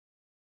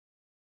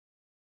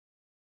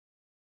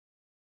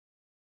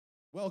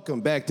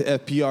Welcome back to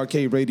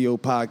FPRK Radio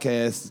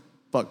Podcast,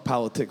 Fuck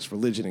Politics,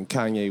 Religion, and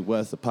Kanye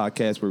West, a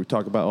podcast where we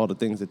talk about all the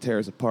things that tear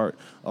us apart,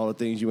 all the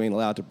things you ain't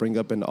allowed to bring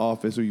up in the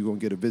office or you're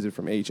going to get a visit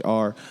from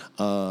HR,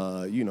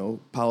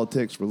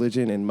 politics,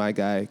 religion, and my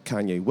guy,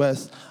 Kanye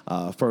West.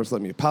 First,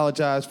 let me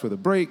apologize for the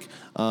break.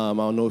 I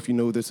don't know if you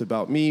know this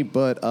about me,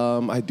 but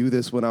I do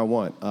this when I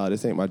want.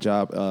 This ain't my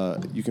job.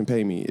 You can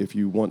pay me if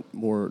you want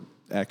more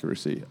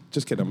accuracy.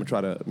 Just kidding. I'm going to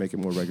try to make it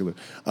more regular.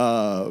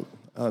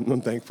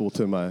 I'm thankful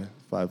to my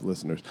 5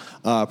 listeners.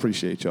 I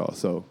appreciate y'all.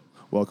 So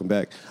welcome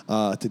back.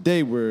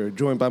 Today we're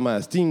joined by my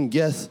esteemed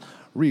guest,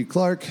 Reed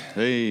Clark.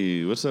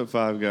 Hey, what's up,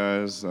 5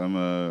 guys?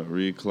 I'm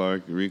Reed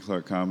Clark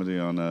Comedy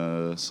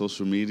on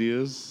social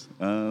medias.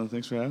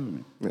 Thanks for having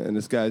me. And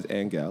this guy's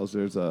and gals.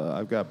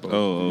 I've got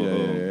both.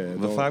 Yeah.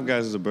 The 5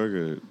 Guys is a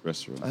burger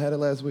restaurant. I had it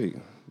last week.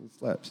 It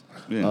slaps.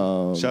 Yeah.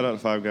 Shout out to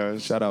 5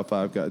 Guys. Shout out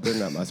 5 Guys. They're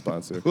not my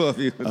sponsor.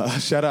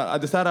 Shout out. I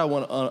decided I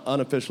want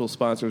unofficial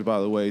sponsors, by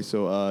the way.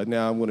 So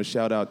now I'm going to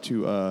shout out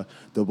to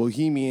the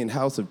Bohemian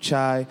House of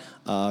Chai.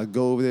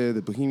 Go over there,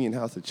 the Bohemian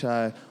House of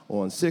Chai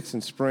on 6th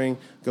and Spring.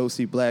 Go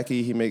see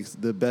Blackie. He makes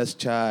the best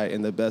chai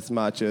and the best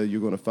matcha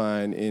you're going to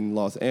find in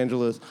Los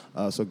Angeles.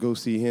 So go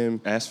see him.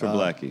 Ask for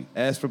Blackie.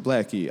 Ask for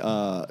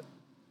Blackie.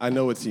 I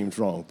know it seems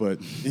wrong,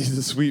 but he's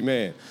a sweet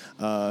man.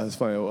 It's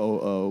funny.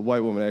 A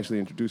white woman actually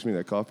introduced me to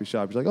that coffee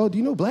shop. She's like, "Oh, do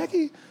you know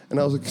Blackie?" And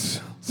I was like,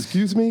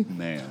 "Excuse me,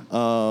 man."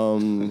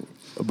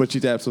 But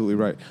she's absolutely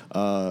right.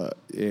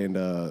 And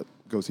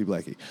go see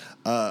Blackie.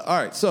 All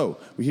right, so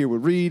we're here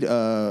with Reed.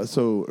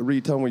 So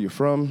Reed, tell me where you're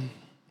from.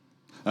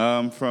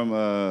 From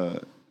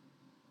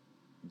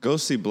go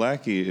see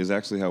Blackie is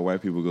actually how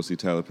white people go see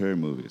Tyler Perry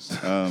movies.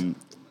 I'm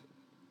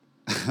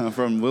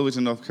from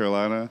Wilmington, North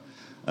Carolina.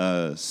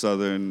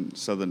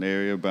 Southern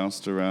area,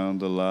 bounced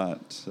around a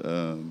lot.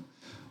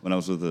 When I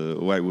was with a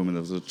white woman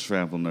that was a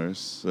travel nurse,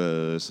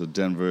 so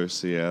Denver,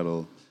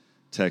 Seattle,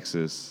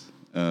 Texas,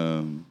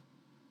 a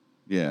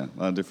lot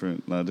of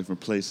different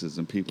places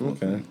and people and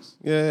things.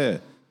 Yeah.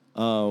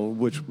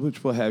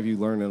 Which will have you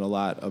learning a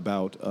lot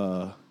about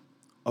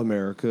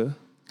America,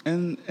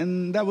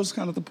 and that was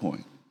kind of the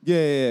point.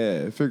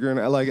 Yeah. Figuring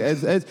out all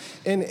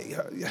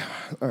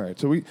right.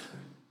 So we.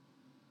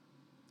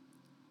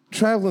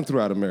 Traveling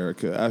throughout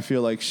America, I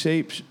feel like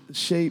shapes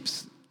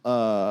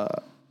how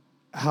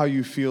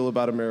you feel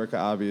about America,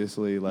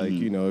 obviously. Like,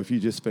 if you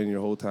just spend your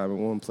whole time in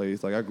one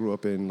place. Like, I grew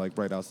up in,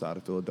 right outside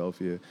of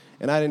Philadelphia.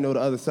 And I didn't know the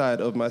other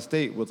side of my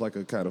state was, a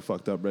kind of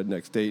fucked up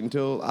redneck state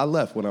until I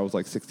left when I was,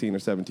 16 or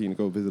 17 to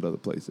go visit other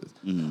places.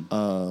 Mm-hmm.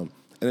 And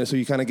then so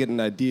you kind of get an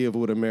idea of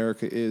what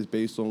America is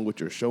based on what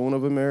you're shown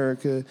of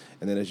America.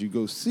 And then as you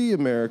go see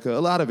America, a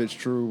lot of it's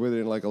true, but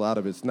then, a lot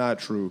of it's not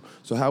true.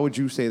 So how would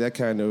you say that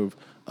kind of...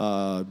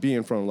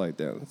 being from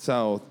down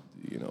south,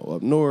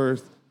 up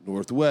north,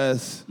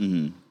 northwest.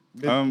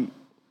 Mm-hmm.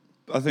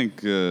 I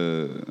think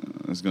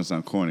it's gonna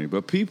sound corny,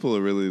 but people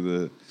are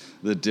really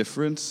the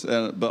difference,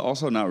 but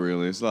also not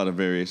really. It's a lot of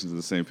variations of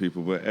the same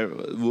people. But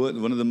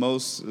one of the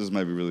most, this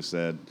might be really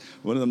sad,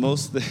 one of the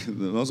most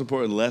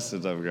important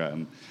lessons I've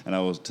gotten, and I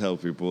will tell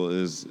people,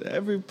 is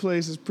every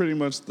place is pretty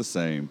much the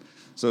same.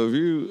 So if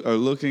you are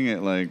looking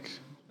at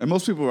and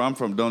most people where I'm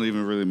from don't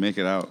even really make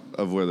it out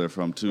of where they're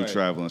from to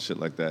travel and shit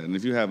like that. And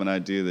if you have an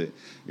idea that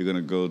you're going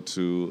to go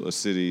to a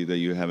city that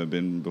you haven't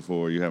been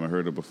before, you haven't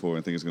heard of before,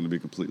 and think it's going to be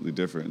completely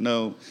different,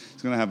 no,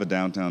 it's going to have a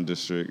downtown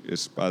district.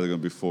 It's either going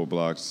to be 4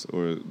 blocks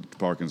or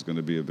parking's going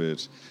to be a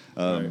bitch.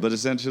 But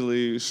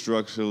essentially,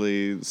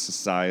 structurally,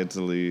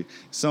 societally,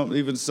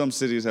 some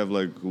cities have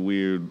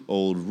weird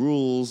old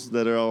rules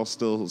that are all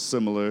still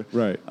similar.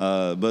 Right.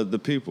 But the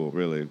people,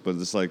 really. But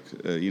it's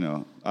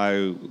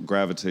I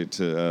gravitate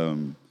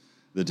to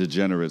the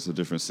degenerates of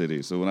different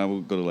cities. So when I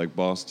would go to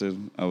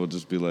Boston, I would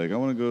just be I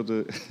want to go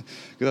to, because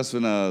that's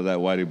when that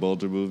Whitey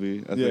Bulger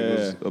movie I think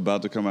was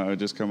about to come out or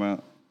just come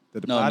out.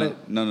 The Departed?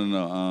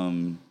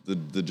 No.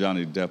 The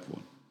Johnny Depp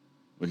one.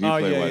 Where he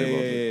played Whitey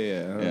Bulger.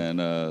 Yeah. And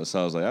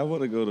so I was I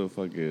want to go to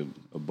fucking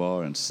a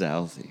bar in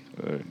Southie.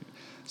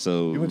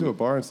 So you went to a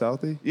bar in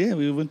Southie? Yeah,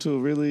 we went to a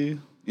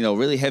really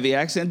heavy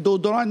accent.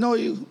 Don't I know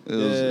you?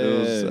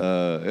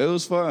 It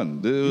was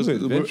fun. It was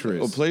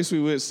adventurous. A place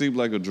we went seemed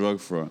like a drug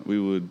front. We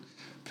would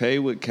pay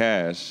with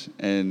cash,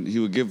 and he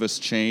would give us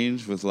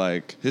change with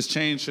his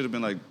change should have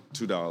been $2,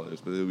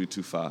 but it would be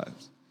 2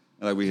 5s.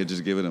 And we had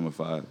just given him a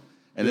 5.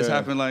 And this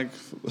happened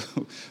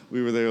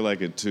we were there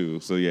at 2.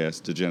 So yes,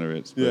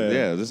 degenerates.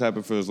 But this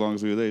happened for as long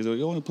as we were there. He's like,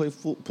 you want to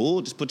play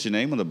pool? Just put your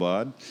name on the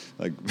board.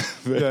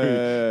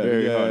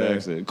 Very hard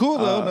accent. Cool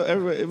though.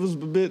 It was a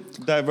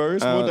bit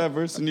diverse, more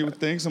diverse than you would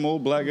think. Some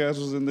old black guys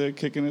was in there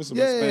kicking it. Some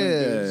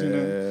Hispanic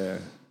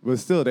kids, But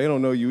still, they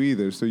don't know you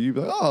either. So you'd be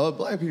like, oh,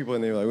 black people.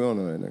 And they were like, we don't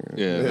know that nigga.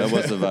 Yeah, that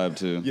was the vibe,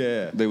 too.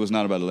 Yeah. They was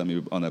not about to let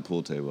me on that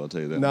pool table, I'll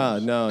tell you that. No.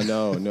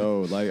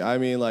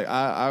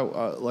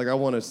 I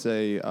want to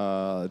say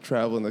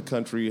traveling the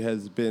country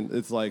has been,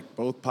 it's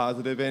both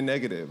positive and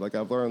negative.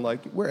 I've learned,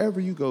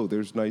 wherever you go,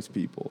 there's nice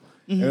people.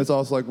 Mm-hmm. And it's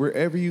also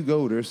wherever you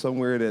go, there's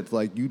somewhere that's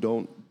you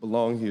don't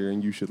belong here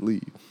and you should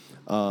leave.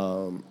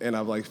 And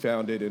I've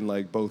found it in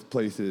both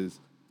places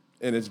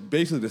and it's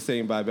basically the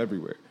same vibe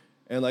everywhere.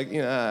 And like,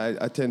 you know,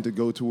 I tend to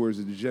go towards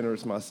the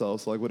degenerates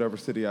myself. So like whatever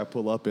city I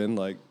pull up in,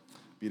 like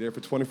be there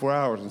for 24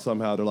 hours, and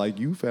somehow they're like,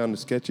 you found the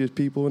sketchiest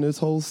people in this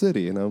whole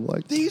city. And I'm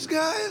like, these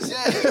guys?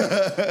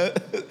 Yeah.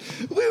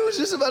 We was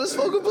just about to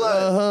smoke a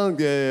blunt.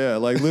 Yeah.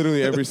 Like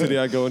literally every city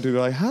I go into,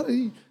 they're like,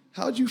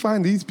 how'd you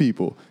find these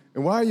people?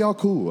 And why are y'all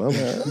cool? I'm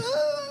like,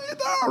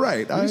 all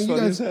right.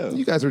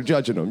 You guys are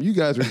judging them.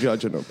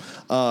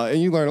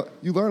 And you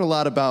learn a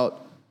lot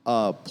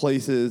about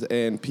places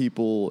and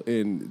people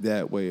in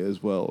that way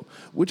as well,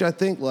 which I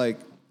think like,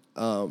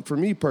 for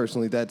me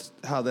personally, that's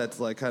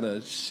like kind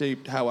of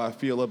shaped how I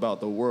feel about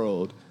the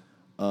world.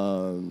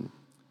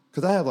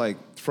 Because I have like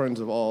friends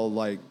of all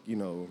like, you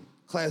know,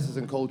 classes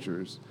and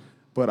cultures,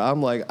 but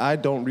I'm like, I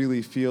don't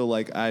really feel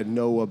like I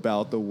know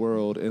about the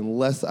world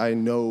unless I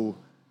know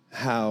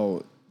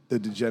how the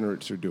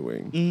degenerates are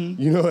doing.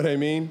 Mm-hmm. You know what I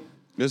mean?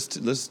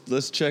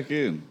 Let's check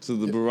in to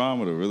the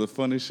barometer where the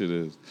funny shit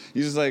is.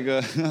 You just like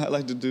I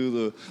like to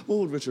do what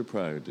would Richard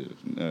Pryor do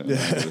in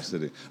the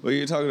city? Well,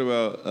 you're talking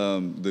about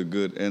the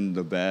good and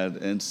the bad,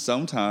 and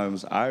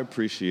sometimes I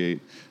appreciate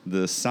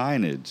the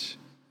signage.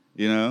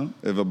 You know,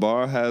 if a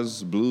bar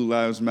has Blue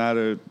Lives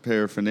Matter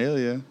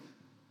paraphernalia,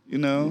 you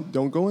know,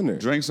 don't go in there.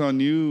 Drinks on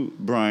you,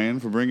 Brian,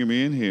 for bringing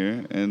me in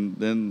here, and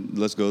then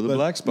let's go to the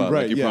black spot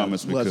like you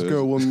promised me. Let's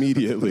go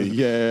immediately.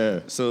 Yeah.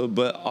 So,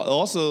 but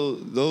also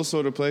those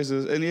sort of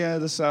places, and yeah,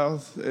 the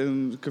South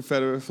and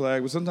Confederate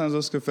flag, but sometimes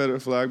those Confederate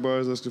flag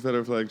bars, those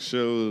Confederate flag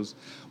shows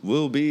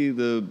will be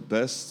the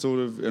best sort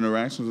of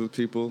interactions with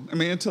people. I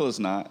mean, until it's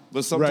not.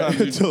 But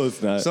sometimes until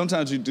it's not.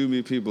 Sometimes you do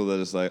meet people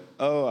that it's like,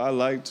 oh, I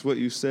liked what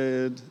you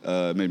said.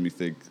 It made me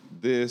think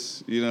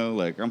this, you know,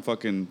 like I'm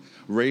fucking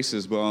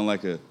racist, but on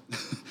like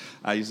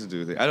I used to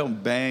do a thing. I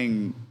don't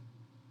bang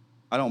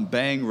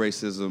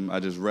racism. I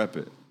just rep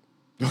it.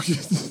 So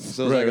it's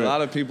like a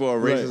lot of people are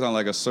racist on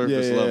like a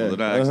surface level. They're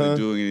not actually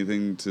doing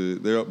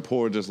anything they're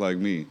poor just like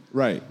me.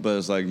 Right. But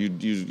it's like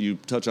you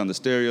touch on the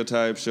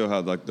stereotypes, show how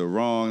like they're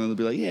wrong, and they'll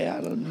be like, yeah,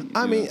 I don't know.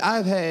 I mean,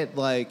 I've had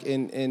like,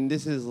 and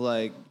this is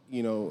like,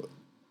 you know,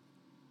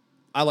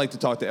 I like to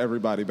talk to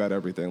everybody about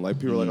everything. Like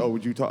people are like, oh,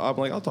 would you talk? I'm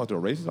like, I'll talk to a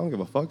racist. I don't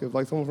give a fuck. If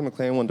like someone from the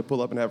Klan wanted to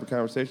pull up and have a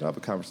conversation, I'll have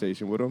a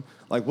conversation with them.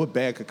 Like what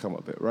bad could come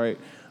of it, right?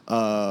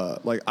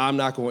 Like I'm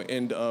not going to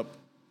end up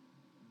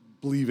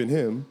believing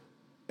him.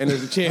 And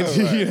there's a chance,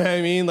 you know what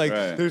I mean? Like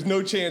there's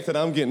no chance that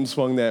I'm getting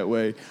swung that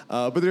way.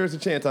 But there's a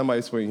chance I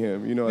might swing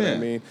him, you know what I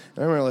mean?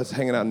 I remember I was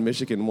hanging out in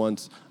Michigan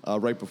once,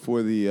 right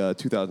before the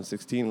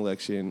 2016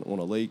 election on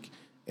a lake.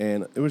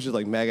 And it was just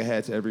like MAGA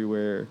hats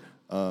everywhere.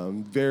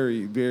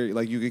 Very, very,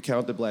 like you could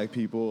count the black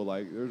people.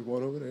 Like there's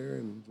one over there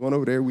and one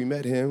over there. We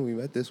met him. We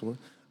met this one.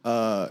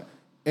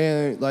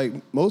 And like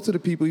most of the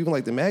people, even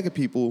like the MAGA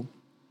people,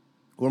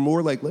 were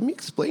more like, let me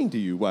explain to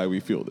you why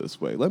we feel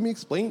this way. Let me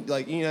explain,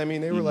 like, you know what I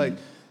mean? They were like,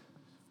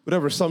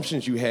 whatever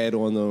assumptions you had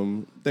on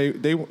them,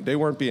 they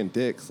weren't being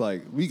dicks.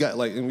 Like we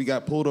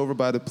got pulled over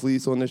by the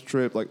police on this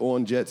trip, like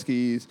on jet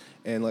skis,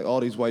 and like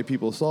all these white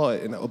people saw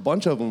it, and a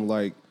bunch of them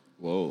like,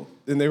 whoa.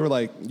 And they were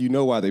like, you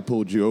know why they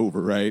pulled you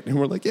over, right? And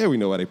we're like, yeah, we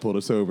know why they pulled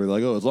us over. They're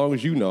like, oh, as long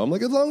as you know. I'm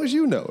like, as long as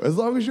you know. As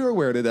long as you're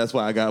aware that that's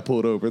why I got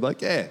pulled over.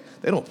 Like, yeah,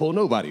 they don't pull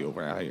nobody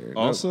over out here.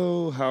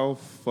 Also, how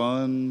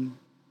fun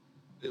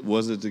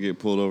was it to get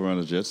pulled over on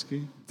a jet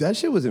ski? That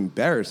shit was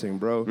embarrassing,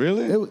 bro.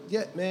 Really?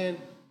 Yeah, man.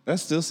 That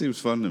still seems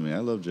fun to me. I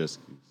love jet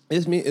skis.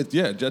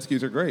 Jet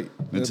skis are great.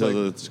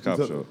 Until the cop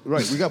show.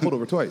 Right, we got pulled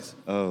over twice.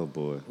 Oh,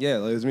 boy. Yeah,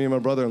 like, it was me and my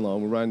brother-in-law.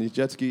 We're riding these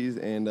jet skis,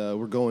 and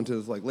we're going to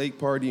this like lake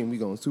party, and we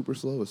going super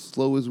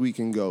slow as we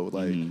can go.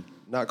 Like,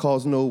 not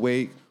causing no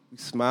wake. We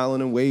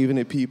smiling and waving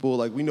at people.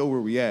 Like, we know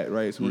where we at,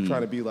 right? So we're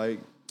trying to be like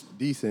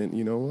decent,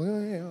 you know.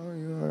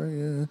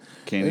 Yeah.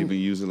 Can't even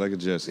use it like a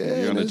jet ski.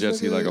 Yeah, you're on a jet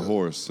ski like a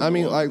horse. I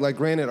mean, like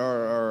granted,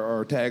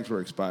 our tags were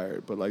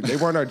expired, but like they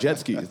weren't our jet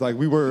skis. Like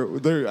we were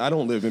there. I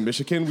don't live in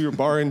Michigan. We were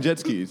borrowing jet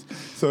skis.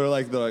 So they're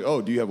like,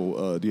 oh, do you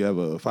have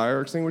a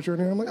fire extinguisher in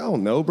here? I'm like, I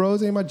don't know, bro.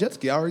 This ain't my jet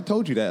ski. I already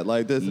told you that.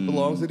 Like this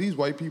belongs to these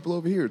white people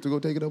over here. To go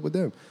take it up with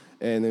them.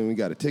 And then we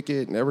got a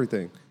ticket and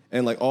everything.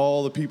 And like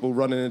all the people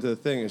running into the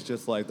thing, it's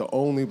just like the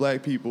only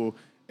black people.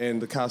 And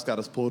the cops got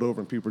us pulled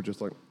over, and people were just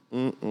like,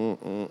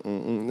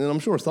 And I'm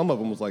sure some of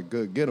them was like,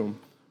 good, get them.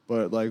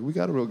 But like, we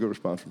got a real good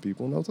response from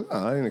people, and I was like,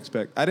 I didn't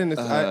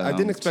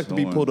expect to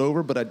be pulled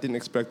over, but I didn't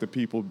expect the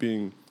people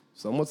being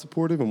somewhat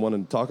supportive and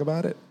wanting to talk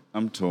about it.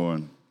 I'm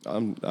torn.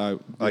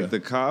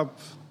 The cop,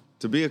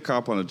 to be a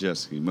cop on a jet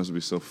ski must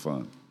be so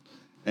fun,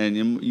 and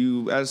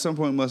you at some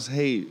point must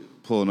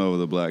hate pulling over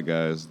the black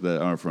guys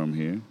that aren't from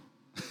here.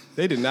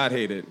 They did not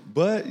hate it.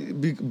 But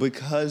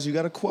because you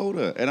got a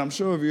quota. And I'm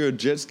sure if you're a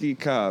jet ski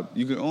cop,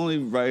 you can only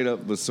write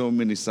up with so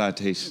many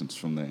citations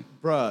from there.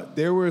 Bruh,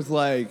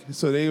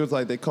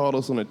 they called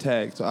us on a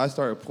tag. So I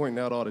started pointing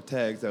out all the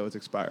tags that was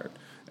expired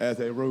as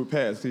they rode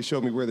past. He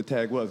showed me where the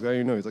tag was. I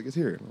didn't know. He's like, it's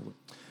here.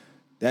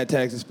 That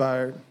tag's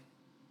expired.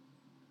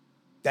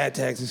 That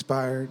tag's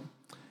expired.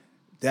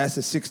 that's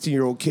a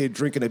 16-year-old kid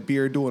drinking a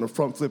beer, doing a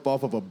front flip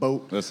off of a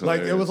boat. That's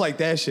like, it hilarious. was like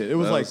that shit. It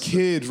was like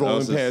kids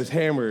rolling past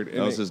hammered.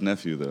 That was his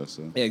nephew, though,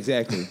 so. Yeah,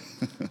 exactly.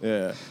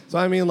 Yeah. So,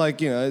 I mean,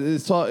 like, you know,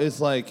 it's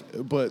like,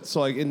 but,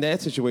 so, like, in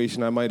that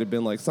situation, I might have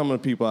been like, some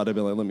of the people I'd have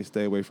been like, let me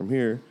stay away from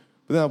here.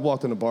 But then I've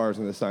walked into bars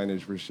and the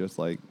signage was just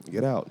like,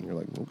 get out. And you're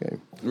like, okay.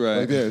 Right.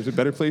 Like, there's a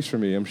better place for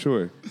me, I'm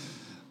sure.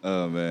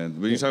 Oh, man.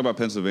 When you talk about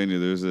Pennsylvania,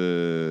 there's a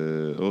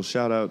little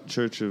shout-out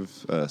Church of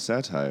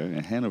Satire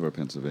in Hanover,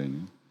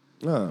 Pennsylvania.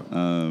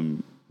 Oh.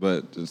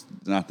 But it's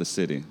not the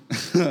city.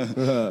 I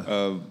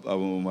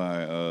went with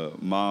my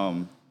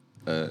mom,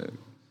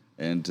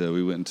 and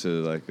we went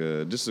to, like,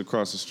 just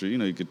across the street. You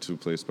know, you get to a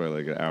place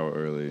probably, like, an hour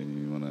early,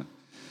 and you want to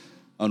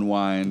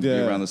unwind, be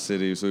around the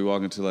city. So we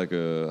walk into, like,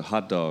 a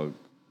hot dog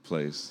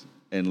place,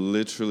 and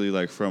literally,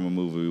 like, from a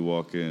movie, we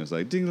walk in. It's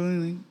like,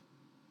 ding-a-ling-ling.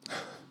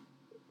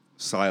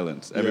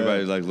 Silence.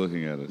 Everybody's like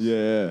looking at us.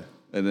 Yeah.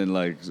 And then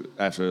like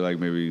after like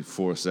maybe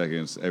 4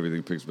 seconds,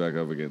 everything picks back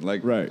up again.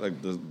 Like like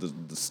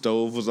the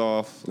stove was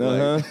off.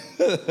 Like.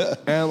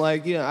 And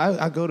like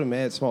I go to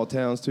mad small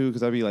towns too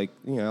because I be like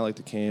I like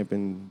to camp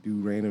and do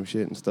random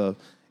shit and stuff.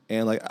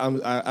 And like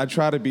I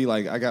try to be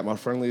like I got my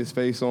friendliest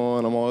face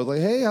on. I'm always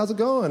like, hey, how's it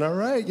going? All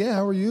right, yeah,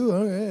 how are you?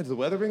 Okay, has the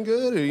weather been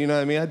good? Or, you know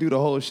what I mean? I do the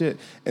whole shit.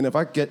 And if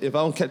I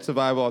don't catch the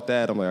vibe off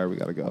that, I'm like, all right, we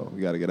gotta go.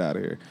 We gotta get out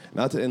of here.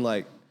 And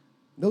like.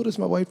 Notice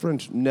my white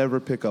friends never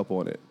pick up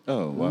on it.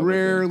 Oh, wow.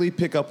 Rarely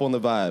pick up on the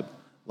vibe.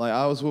 Like,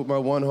 I was with my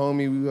one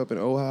homie, we were up in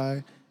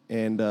Ojai,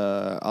 and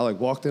I, like,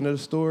 walked into the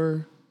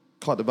store,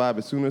 caught the vibe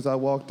as soon as I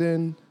walked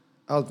in.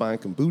 I was buying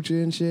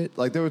kombucha and shit.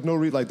 Like, there was no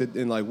reason, like,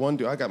 and, like, one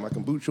dude, I got my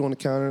kombucha on the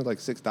counter, like,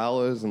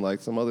 $6, and, like,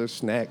 some other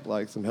snack,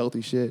 like, some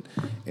healthy shit.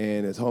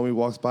 And his homie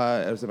walks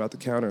by, I was about the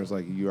counter, I was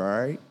like, you all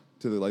right?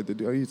 To the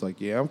dude, he's like,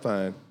 yeah, I'm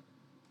fine.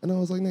 And I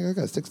was like, nigga, I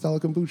got $6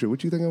 kombucha.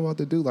 What you think I'm about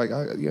to do? Like,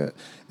 yeah.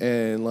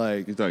 And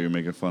like... You thought you were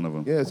making fun of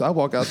him. Yeah, so I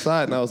walk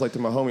outside and I was like to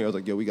my homie, I was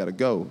like, yo, we got to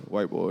go,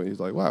 white boy. He's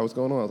like, wow, what's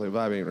going on? I was like,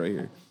 vibe ain't right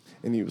here.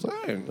 And he was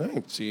like, I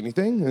ain't see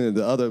anything. And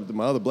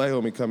my other black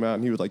homie come out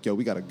and he was like, yo,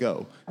 we got to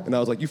go. And I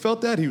was like, you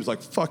felt that? He was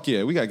like, fuck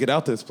yeah, we got to get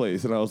out this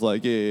place. And I was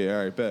like, yeah,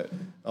 all right, bet.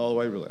 All the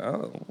way, we were like,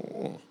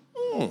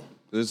 oh.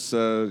 It's,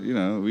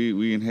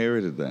 we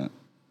inherited that.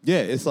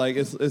 Yeah, it's like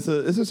it's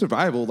a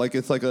survival. Like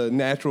it's like a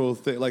natural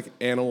thing. Like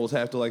animals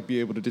have to like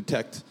be able to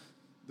detect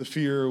the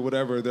fear or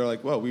whatever. They're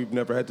like, well, we've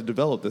never had to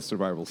develop this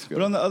survival skill.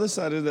 But on the other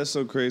side of that,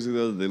 so crazy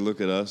though, they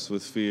look at us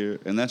with fear,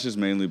 and that's just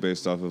mainly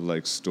based off of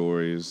like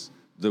stories.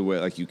 The way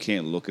like you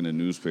can't look in a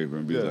newspaper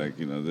and be like,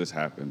 this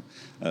happened.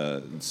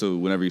 So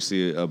whenever you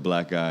see a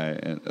black guy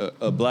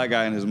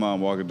and his mom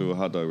walk into a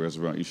hot dog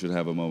restaurant, you should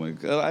have a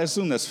moment. I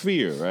assume that's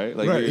fear, right?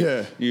 Like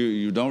right,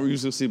 you don't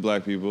usually see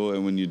black people,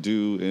 and when you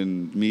do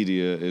in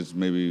media, it's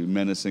maybe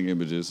menacing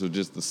images. So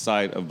just the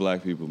sight of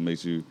black people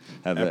makes you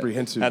have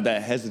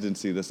that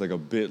hesitancy that's like a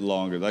bit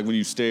longer. Like when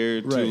you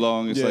stare too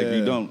long, it's like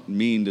you don't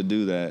mean to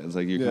do that. It's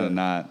like you're kind of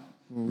not.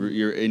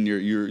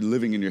 You're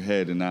living in your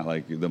head and not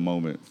like the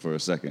moment for a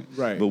second.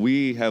 Right. But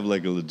we have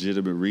like a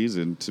legitimate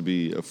reason to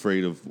be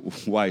afraid of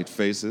white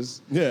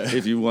faces. Yeah.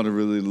 If you want to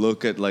really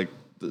look at like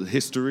the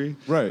history.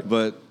 Right.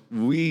 But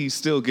we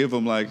still give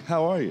them like,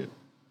 how are you?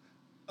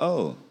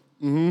 Oh.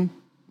 Mm-hmm.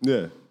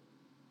 Yeah.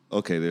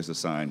 Okay, there's a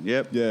sign.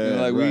 Yep. Yeah.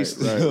 Like right, we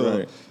still.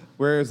 Right.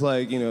 Whereas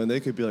like, they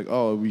could be like,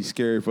 oh, it'd be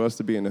scary for us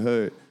to be in the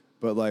hood.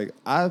 But like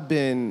I've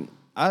been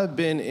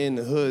in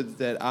hoods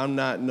that I'm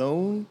not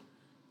known.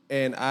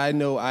 And I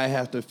know I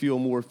have to feel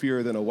more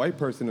fear than a white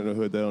person in the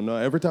hood that I don't know.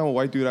 Every time a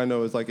white dude I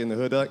know is like in the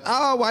hood, they're like,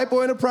 oh, white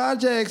boy in the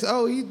projects.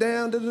 Oh, he's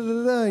down,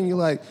 da-da-da-da. And you're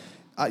like,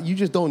 you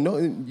just don't know.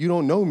 You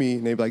don't know me.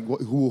 And they be like,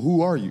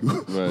 who are you?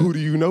 Right. Who do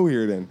you know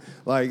here then?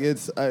 Like,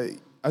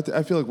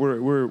 I feel like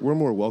we're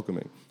more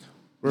welcoming.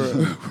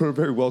 We're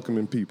very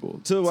welcoming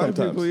people. To white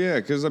sometimes. people, yeah.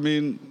 Because, it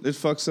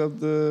fucks up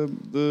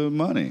the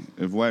money.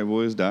 If white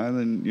boys die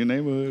in your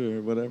neighborhood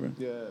or whatever.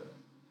 Yeah.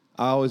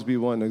 I always be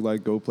wanting to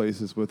like go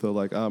places with a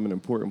like I'm an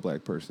important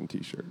black person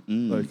T-shirt.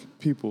 Like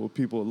people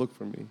look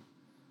for me.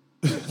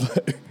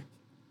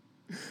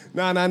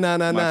 Nah.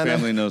 My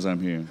family knows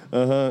I'm here.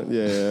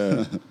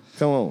 Yeah.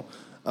 Come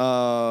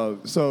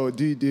on. So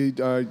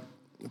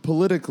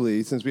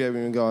politically, since we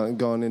haven't even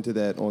gone into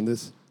that on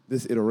this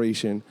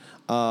iteration,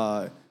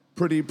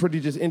 pretty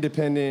just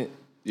independent.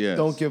 Yes.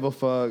 Don't give a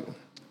fuck.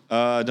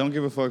 Don't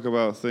give a fuck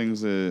about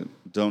things that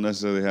don't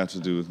necessarily have to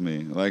do with me.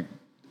 Like.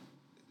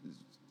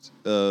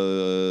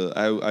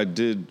 I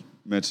did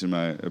mention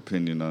my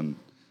opinion on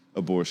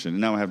abortion.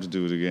 Now I have to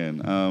do it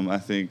again. I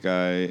think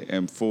I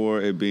am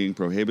for it being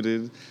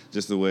prohibited,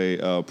 just the way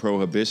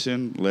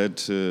prohibition led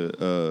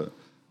to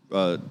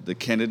the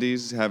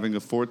Kennedys having a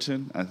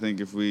fortune. I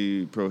think if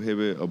we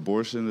prohibit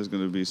abortion, there's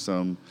going to be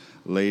some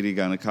lady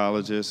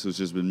gynecologist who's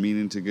just been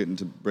meaning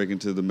to break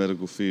into the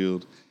medical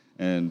field,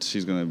 and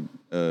she's going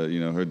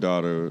to, her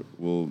daughter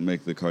will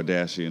make the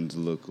Kardashians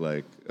look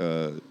like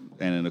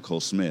Anna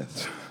Nicole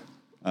Smith.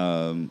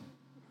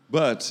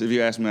 But if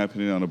you ask me my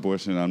opinion on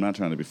abortion, I'm not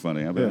trying to be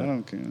funny. I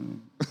don't care.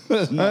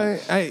 No.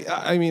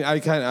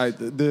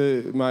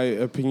 My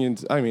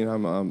opinions.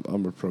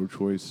 I'm a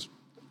pro-choice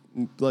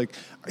Like,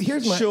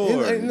 here's my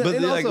sure, but and like,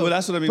 also, well,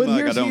 that's what I mean. but By, like,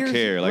 I here's- don't here's-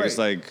 care. Like, right. it's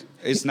like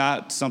it's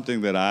not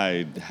something that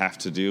I have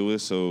to deal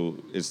with. So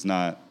it's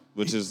not,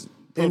 which is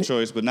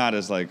pro-choice, but not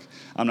as like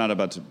I'm not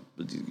about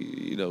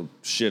to,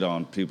 shit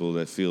on people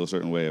that feel a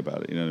certain way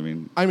about it. You know what I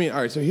mean? I mean,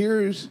 all right. So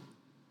here's,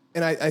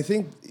 and I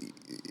think,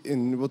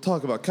 and we'll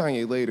talk about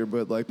Kanye later,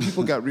 but like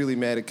people got really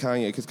mad at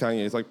Kanye because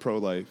Kanye is like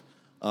pro-life,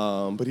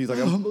 but he's like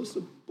I'm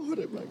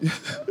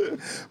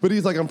but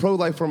he's like I'm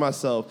pro-life for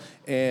myself,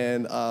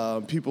 and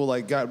people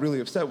like got really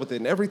upset with it,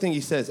 and everything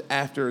he says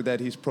after that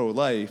he's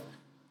pro-life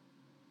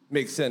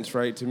makes sense,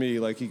 right? To me,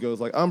 like he goes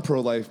like I'm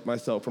pro-life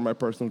myself for my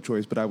personal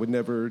choice, but I would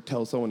never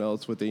tell someone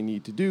else what they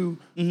need to do.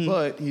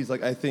 But he's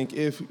like, I think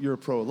if you're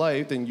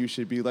pro-life, then you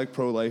should be like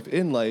pro-life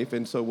in life.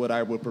 And so what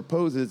I would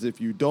propose is if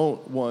you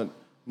don't want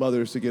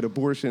mothers to get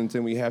abortions,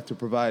 then we have to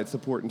provide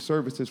support and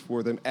services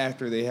for them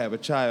after they have a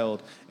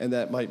child, and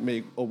that might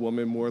make a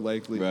woman more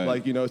likely. Right.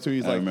 Like, so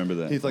he's like, remember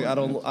that. He's like, I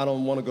point,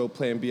 don't want to go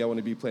plan B, I want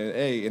to be plan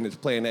A, and his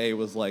plan A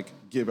was like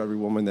give every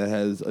woman that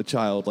has a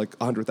child like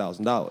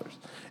 $100,000,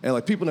 and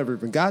like people never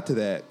even got to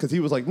that because he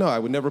was like, no, I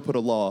would never put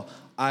a law.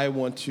 I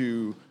want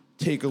to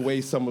take away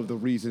some of the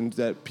reasons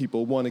that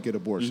people want to get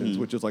abortions,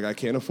 which is like I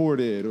can't afford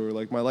it or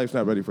like my life's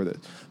not ready for this.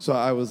 So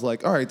I was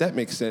like, all right, that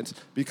makes sense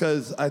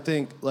because I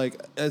think like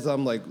as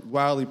I'm like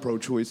wildly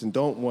pro-choice and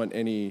don't want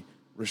any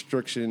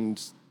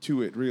restrictions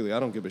to it, really, I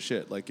don't give a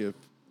shit. Like if,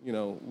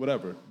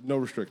 whatever, no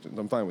restrictions,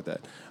 I'm fine with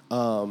that.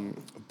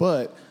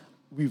 But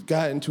we've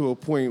gotten to a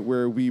point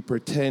where we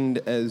pretend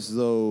as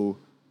though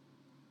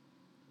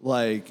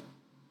like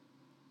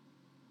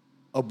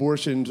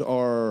abortions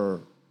are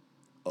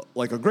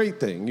like a great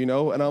thing,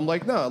 and I'm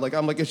like, no, like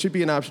I'm like it should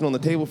be an option on the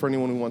table for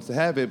anyone who wants to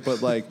have it,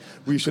 but like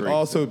we should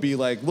also be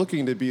like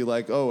looking to be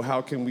like, oh,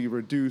 how can we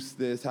reduce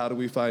this? How do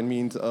we find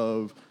means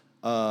of,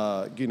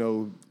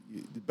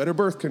 better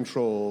birth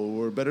control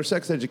or better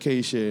sex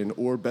education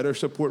or better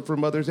support for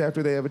mothers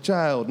after they have a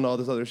child and all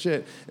this other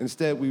shit.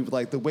 Instead, we've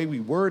like the way we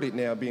word it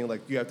now, being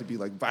like you have to be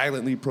like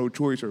violently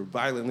pro-choice or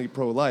violently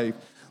pro-life,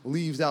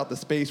 leaves out the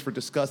space for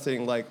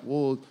discussing like,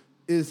 well,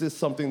 is this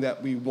something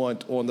that we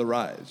want on the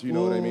rise? You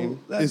know what I mean?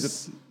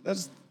 That's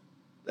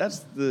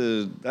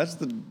the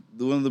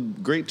one of the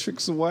great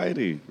tricks of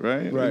Whitey,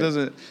 right?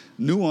 Right.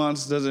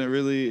 Nuance doesn't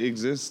really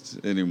exist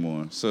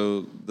anymore.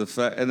 So the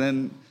fact, and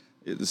then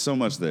there's so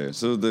much there.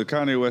 So the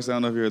Kanye West, I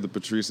don't know if you heard the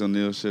Patrice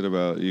O'Neal shit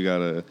about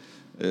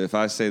if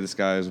I say the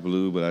sky is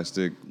blue, but I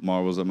stick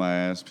marbles up my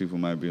ass, people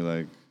might be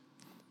like,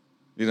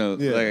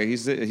 like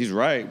he's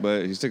right,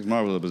 but he sticks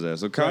marbles up his ass.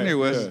 So Kanye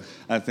West,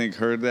 I think,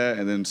 heard that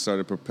and then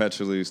started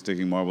perpetually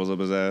sticking marbles up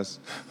his ass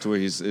to where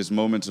it's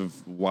moments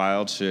of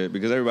wild shit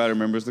because everybody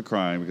remembers the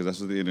crime because that's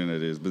what the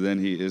internet is. But then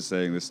he is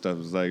saying this stuff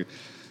is like,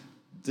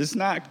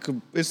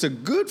 it's a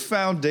good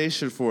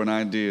foundation for an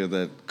idea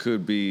that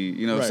could be,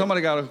 if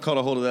somebody got caught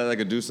a hold of that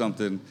could do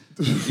something,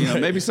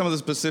 maybe some of the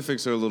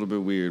specifics are a little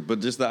bit weird, but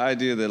just the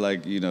idea that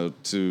like,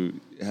 to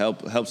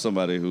help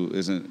somebody who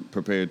isn't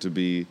prepared to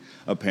be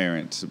a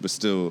parent, but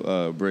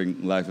still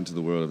bring life into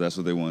the world if that's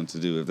what they wanted to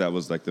do, if that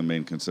was like the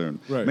main concern.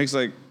 Right. Makes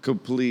like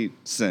complete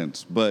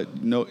sense.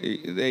 But no,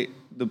 the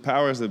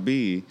powers that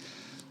be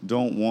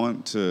don't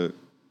want to.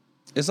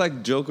 It's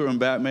like Joker and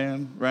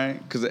Batman, right?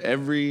 Because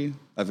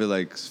I feel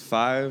like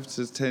 5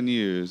 to 10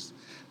 years,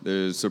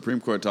 the Supreme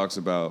Court talks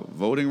about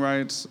voting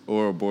rights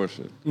or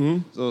abortion.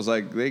 Mm-hmm. So it's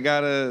like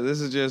this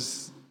is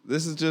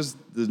just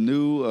the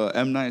new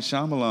M. Night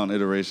Shyamalan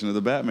iteration of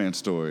the Batman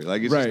story.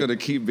 Like it's just going to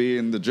keep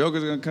being, the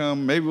Joker's going to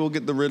come, maybe we'll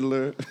get the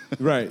Riddler.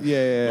 Right,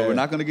 yeah. But we're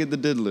not going to get the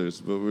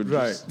diddlers, but we're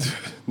just...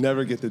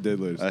 Never get the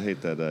diddlers. I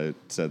hate that I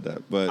said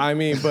that, but... I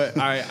mean, but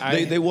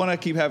they want to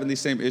keep having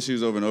these same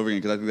issues over and over again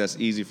because I think that's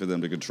easy for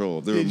them to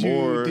control. There did are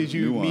more Did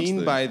you nuanced mean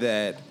things. by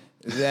that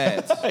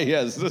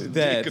yes, we'll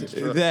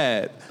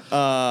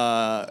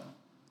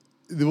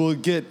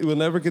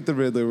never get the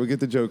Riddler, we'll get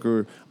the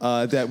Joker,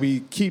 that we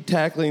keep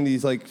tackling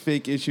these like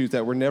fake issues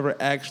that we're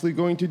never actually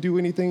going to do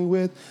anything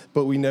with,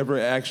 but we never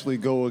actually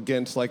go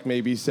against like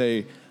maybe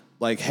say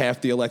like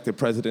half the elected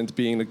presidents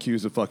being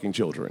accused of fucking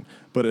children,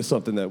 but it's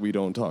something that we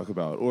don't talk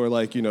about, or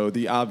like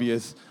the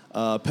obvious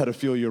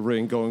pedophilia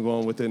ring going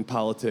on within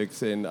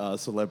politics and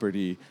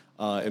celebrity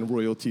and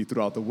royalty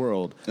throughout the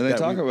world. And they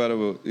talk about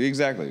it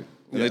exactly.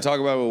 And they talk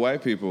about it with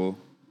white people,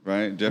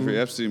 right? Jeffrey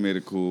Epstein made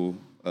it cool.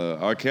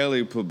 R.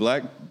 Kelly put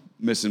black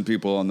missing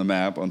people on the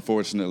map,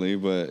 unfortunately,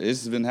 but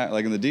it's been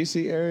like in the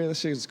D.C. area, that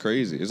shit is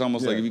crazy. It's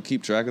almost like if you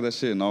keep track of that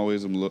shit and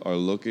always are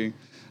looking,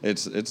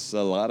 it's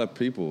a lot of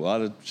people, a lot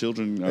of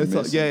children are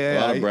missing. A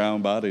lot of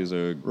brown bodies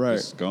are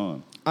just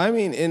gone. I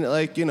mean, and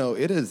like,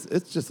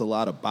 it's just a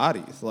lot of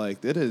bodies.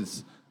 Like it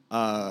is,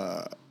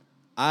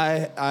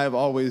 I've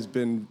always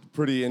been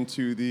pretty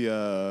into the,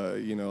 a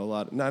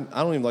lot. I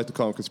don't even like to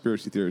call them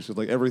conspiracy theories. Because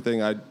like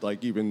everything I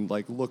like even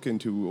like look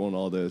into on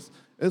all this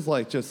is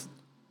like just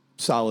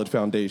solid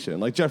foundation.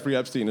 Like Jeffrey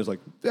Epstein is like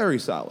very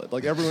solid.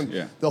 Like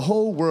everyone, the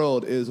whole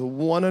world is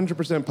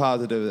 100%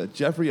 positive that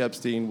Jeffrey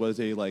Epstein was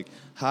a like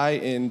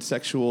high-end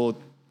sexual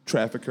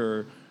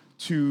trafficker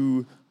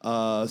to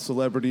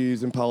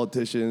celebrities and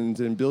politicians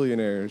and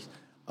billionaires.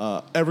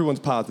 everyone's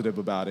positive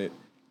about it.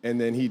 And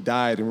then he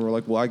died, and we're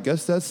like, well, I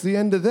guess that's the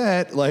end of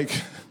that. Like,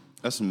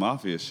 That's some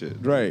mafia shit.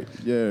 right,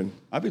 yeah.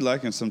 I be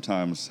liking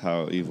sometimes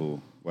how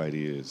evil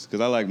Whitey is.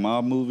 Because I like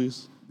mob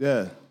movies.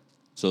 Yeah.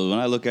 So when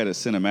I look at it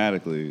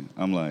cinematically,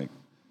 I'm like,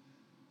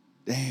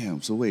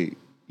 damn, so wait,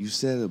 you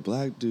said a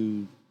black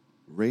dude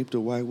raped a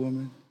white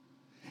woman?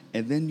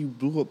 And then you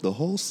blew up the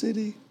whole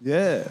city?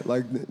 Yeah,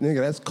 like,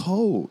 nigga, that's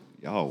cold.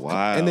 Y'all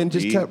wild. And then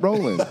just B. kept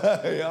rolling.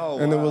 Y'all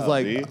And it was wild,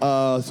 like, B.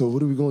 so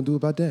what are we going to do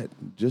about that?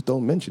 Just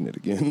don't mention it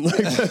again. Like,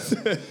 that's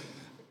it.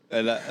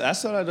 And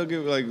that's what I don't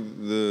get, like,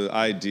 the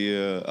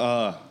idea.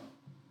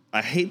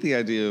 I hate the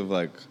idea of,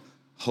 like,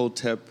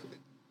 Hotep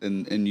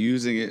and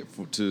using it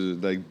to,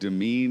 like,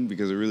 demean,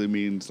 because it really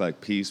means, like,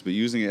 peace, but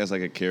using it as,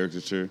 like, a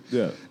caricature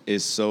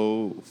is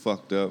so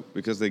fucked up,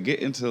 because they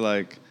get into,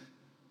 like,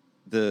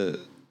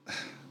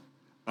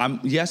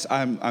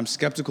 I'm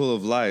skeptical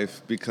of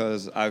life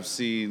because I've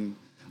seen,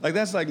 like,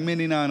 that's like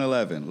mini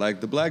 9/11. Like,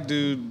 the black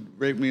dude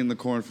raped me in the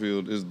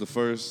cornfield is the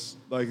first.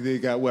 Like, they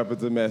got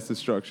weapons of mass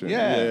destruction.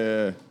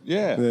 Yeah.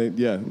 Yeah.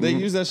 They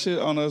use that shit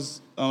on us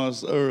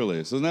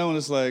early. So now when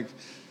it's like,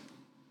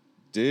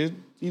 did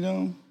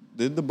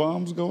the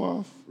bombs go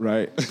off?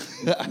 Right.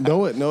 No, I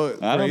don't great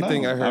know.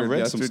 thing I I've heard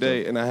read some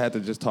yesterday, stuff. and I had to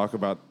just talk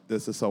about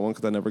this to someone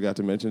because I never got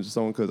to mention it to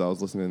someone because I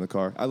was listening in the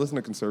car. I listen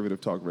to conservative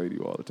talk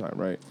radio all the time,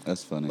 right?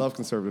 That's funny. Love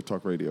conservative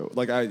talk radio.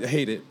 Like, I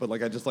hate it, but,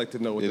 like, I just like to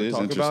know what It they're is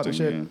talking about and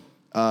shit. interesting,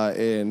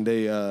 And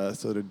they,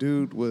 so the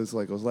dude was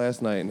like, it was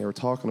last night, and they were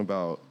talking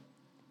about,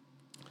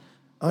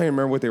 I don't even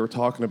remember what they were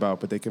talking about,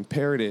 but they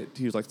compared it.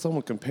 He was like,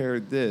 someone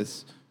compared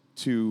this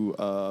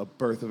to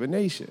Birth of a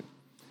Nation.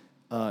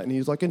 And he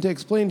was like, and to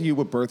explain to you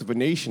what Birth of a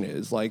Nation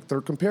is, like, they're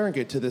comparing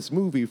it to this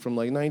movie from,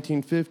 like,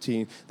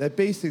 1915 that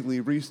basically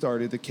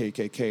restarted the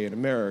KKK in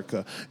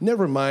America.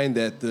 Never mind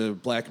that the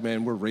black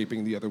men were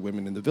raping the other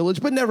women in the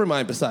village, but never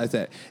mind besides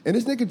that. And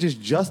this nigga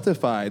just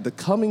justified the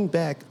coming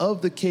back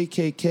of the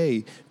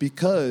KKK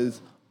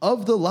because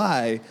of the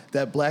lie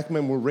that black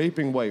men were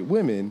raping white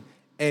women.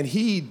 And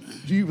he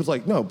was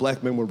like, no,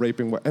 black men were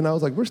raping white. And I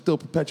was like, we're still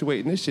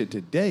perpetuating this shit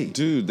today.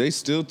 Dude, they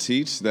still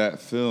teach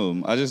that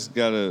film. I just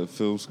got a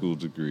film school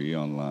degree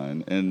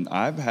online, and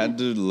I've had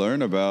to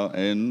learn about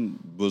and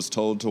was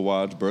told to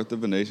watch Birth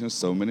of a Nation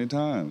so many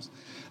times.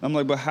 I'm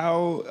like, but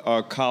how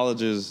are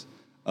colleges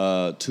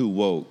too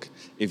woke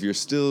if you're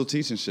still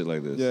teaching shit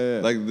like this?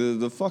 Yeah. Like,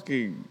 the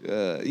fucking,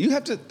 you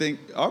have to think,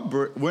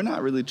 we're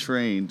not really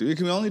trained. We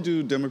can only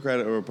do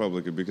Democratic or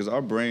Republican because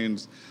our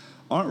brains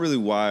aren't really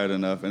wired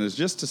enough, and it's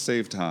just to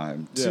save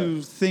time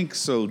to think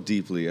so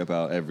deeply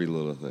about every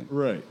little thing.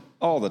 Right.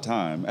 All the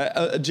time.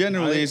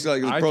 Generally, it's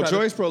like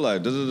pro-choice,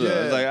 pro-life.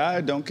 It's like,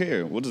 I don't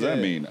care. What does that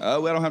mean? I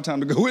don't have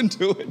time to go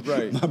into it.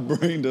 Right. My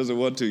brain doesn't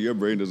want to. Your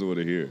brain doesn't want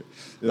to hear it.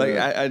 Yeah. Like,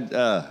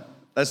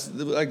 that's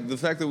like the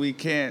fact that we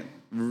can't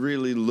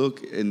really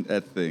look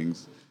at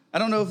things. I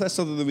don't know if that's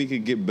something that we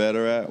could get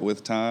better at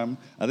with time.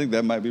 I think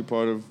that might be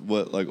part of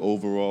what, like,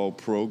 overall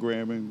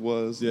programming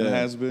was and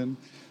has been.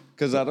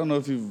 Because I don't know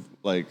if you've,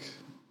 like,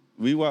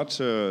 we watch,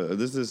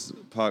 this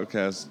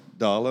podcast,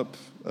 Dollop,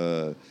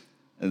 and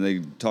they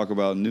talk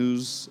about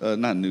news,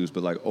 not news,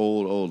 but, like,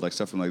 old, like,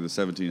 stuff from, like, the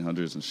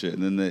 1700s and shit.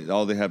 And then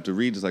all they have to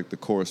read is, like, the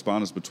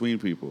correspondence between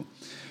people.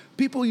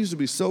 People used to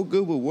be so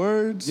good with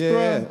words,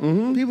 bruh.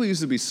 Mm-hmm. People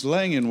used to be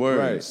slanging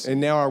words. Right.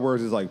 And now our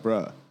words is like,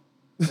 bruh.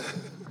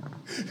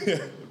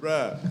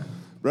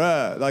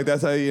 Bruh. Like,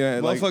 that's how you,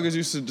 like, Motherfuckers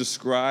used to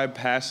describe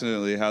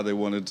passionately how they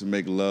wanted to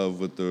make love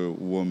with the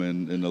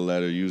woman in the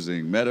letter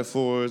using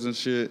metaphors and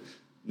shit.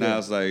 Now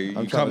it's like,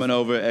 you coming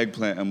over,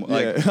 eggplant. And,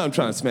 like, I'm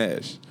trying to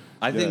smash.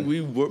 I think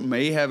we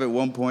may have at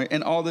one point,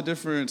 and all the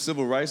different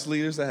civil rights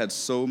leaders that had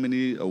so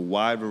a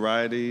wide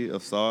variety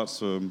of thoughts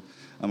from,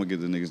 I'm going to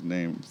get the nigga's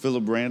name,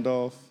 Philip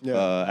Randolph,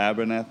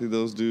 Abernathy,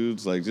 those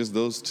dudes. Like, just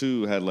those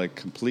two had, like,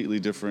 completely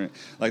different,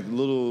 like,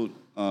 little...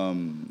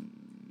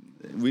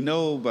 we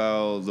know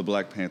about the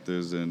Black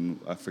Panthers, and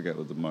I forget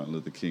what the Martin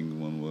Luther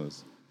King one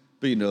was.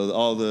 But, you know,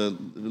 all the,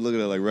 look at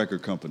it, like,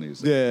 record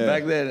companies. Yeah.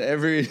 Back then,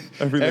 every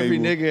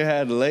nigga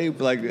had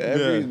label, like,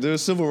 there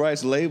was civil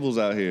rights labels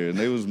out here, and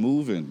they was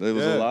moving. There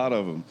was a lot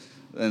of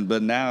them.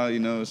 But now, you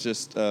know, it's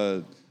just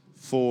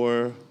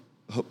four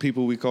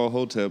people we call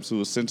hoteps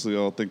who essentially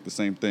all think the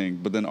same thing,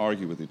 but then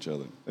argue with each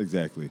other.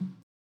 Exactly.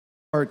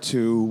 Part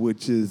two,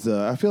 which is,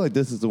 I feel like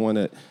this is the one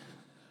that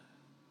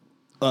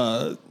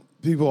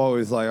people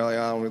always like, I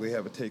don't really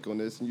have a take on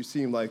this. And you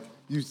seem like,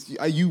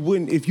 you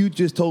wouldn't, if you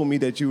just told me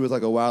that you was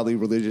like a wildly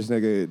religious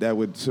nigga, that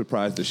would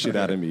surprise the shit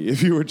out of me.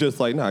 If you were just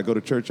like, nah, I go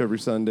to church every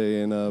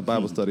Sunday and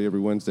Bible study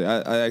every Wednesday,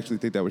 I actually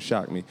think that would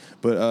shock me.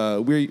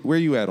 But where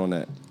you at on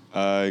that?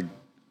 I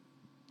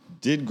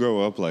did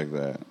grow up like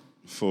that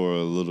for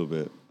a little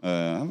bit.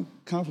 I'm a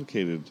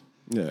complicated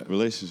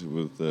relationship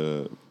with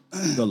the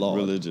law.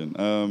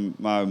 Religion.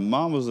 My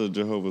mom was a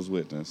Jehovah's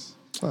Witness.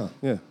 Oh,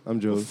 yeah, I'm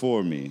Jehovah's.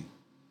 Before me.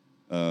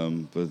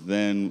 But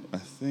then I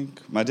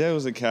think my dad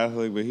was a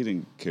Catholic, but he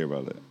didn't care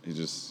about it. He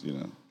just, you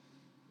know,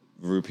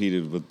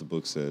 repeated what the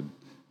book said.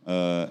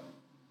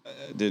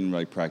 didn't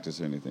like practice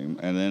or anything.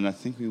 And then I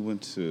think we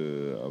went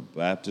to a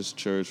Baptist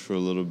church for a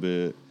little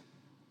bit.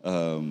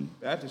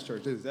 Baptist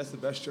church, that's the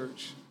best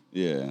church.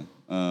 Yeah.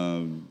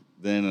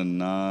 Then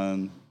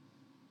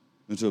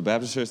went to a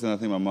Baptist church. Then I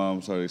think my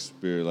mom started to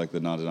experience like the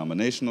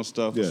non-denominational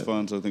stuff was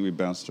fun. So I think we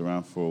bounced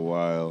around for a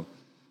while.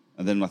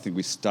 And then I think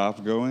we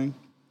stopped going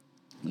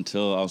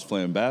until I was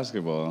playing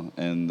basketball.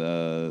 And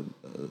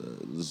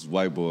this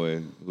white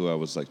boy who I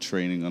was like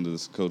training under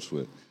this coach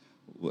with,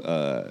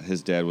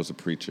 his dad was a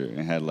preacher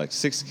and had like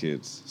 6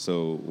 kids.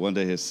 So one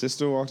day his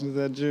sister walked into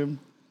that gym.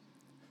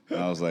 And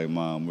I was like,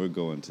 Mom, we're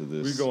going to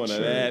this We're going church.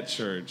 to that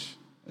church.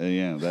 And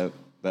yeah,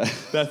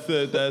 That's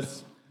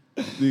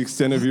the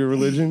extent of your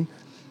religion?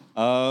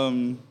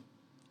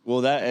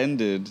 Well, that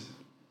ended.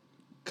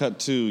 Cut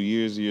to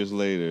years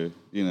later,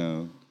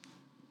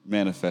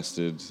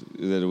 manifested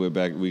that it went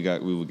back. We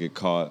would get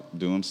caught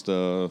doing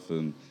stuff,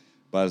 and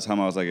by the time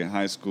I was like in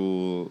high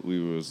school, we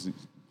was,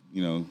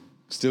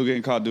 still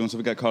getting caught doing stuff.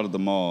 We got caught at the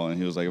mall, and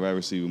he was like, "If I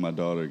ever see you with my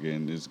daughter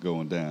again, it's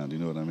going down." You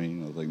know what I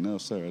mean? I was like, "No,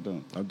 sir, I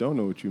don't." I don't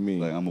know what you mean.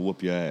 Like, I'm gonna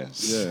whoop your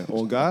ass. Yeah,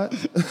 on God.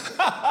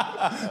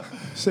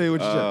 Say what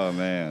you said. Oh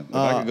man, if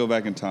I could go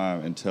back in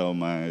time and tell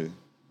my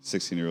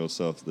 16-year-old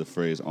self the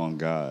phrase "on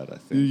God," I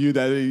think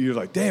You're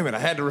like, damn it, I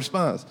had the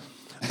response.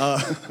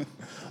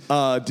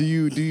 Do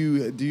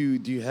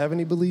you have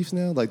any beliefs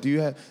now? Like, do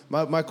you have?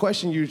 My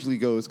question usually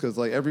goes because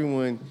like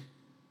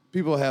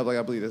people have like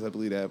I believe this, I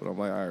believe that, but I'm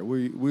like, all right,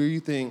 where you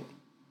think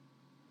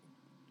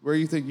what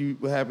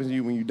happens to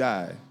you when you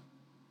die,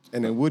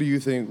 and then what do you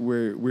think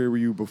where were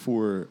you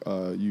before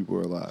you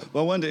were alive?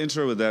 Well, I wanted to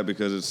intro with that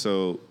because it's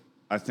so.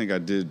 I think I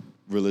did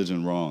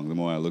religion wrong. The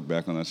more I look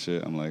back on that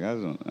shit, I'm like,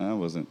 I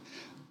wasn't.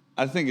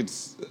 I think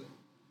it's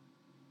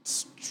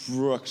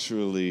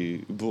structurally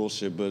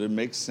bullshit, but it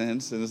makes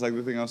sense. And it's like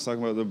the thing I was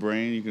talking about, the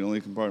brain, you can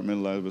only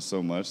compartmentalize it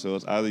so much. So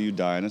it's either you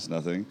die and it's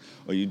nothing,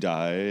 or you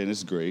die and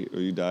it's great,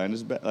 or you die and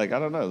it's bad. Like, I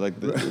don't know. Like,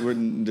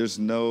 there's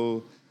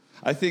no...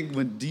 I think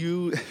when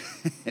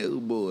oh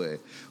boy,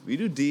 when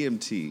you do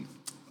DMT...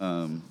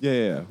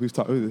 Yeah. We've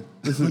talked.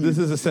 This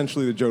is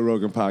essentially the Joe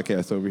Rogan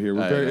podcast over here.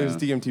 It's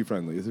DMT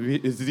friendly.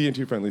 It's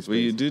DMT friendly space. When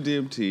you do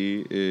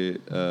DMT,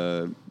 it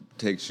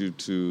takes you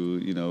to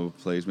a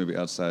place maybe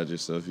outside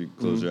yourself. You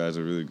close your eyes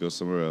and really go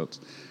somewhere else.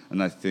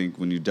 And I think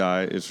when you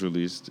die, it's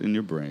released in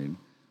your brain.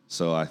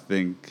 So I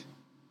think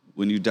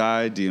when you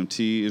die,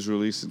 DMT is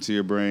released into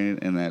your brain,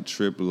 and that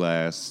trip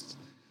lasts.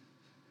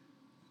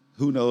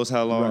 Who knows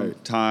how long?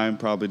 Right. Time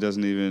probably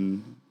doesn't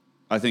even.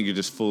 I think you're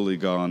just fully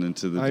gone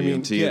into the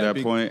DMT at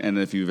that point. And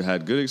if you've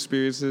had good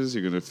experiences,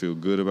 you're going to feel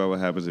good about what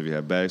happens. If you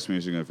have bad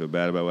experiences, you're going to feel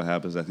bad about what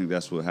happens. I think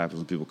that's what happens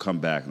when people come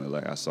back and they're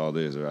like, I saw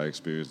this or I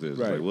experienced this.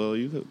 Right. It's like, well,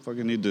 you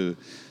fucking need to,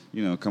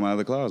 come out of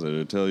the closet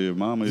or tell your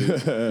mama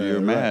you're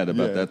mad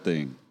about that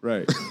thing.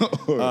 Right.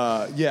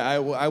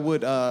 I would,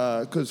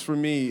 because for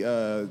me,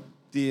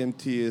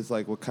 DMT is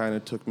like what kind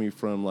of took me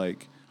from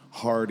like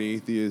hard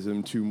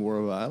atheism to more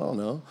of a, I don't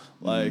know,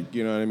 like,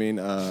 you know what I mean?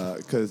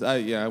 Because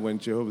I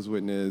went Jehovah's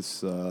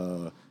Witness,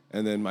 and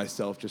then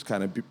myself just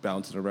kind of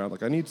bouncing around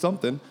like I need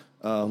something.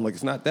 Like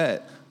it's not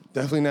that,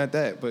 definitely not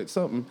that, but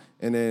something.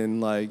 And then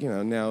like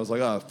now it's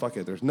like, oh fuck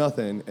it, there's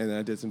nothing. And then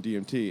I did some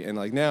DMT, and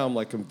like now I'm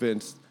like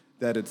convinced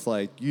that it's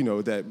like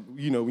that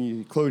when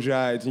you close your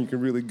eyes and you can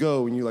really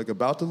go and you're like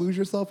about to lose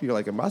yourself, you're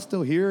like, am I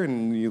still here?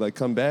 And you like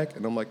come back,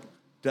 and I'm like,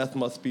 death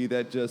must be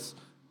that just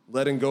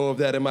letting go of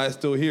that, am I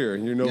still here?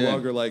 And you're no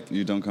longer like...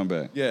 You don't come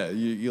back. Yeah,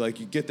 you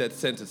get that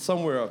sense. It's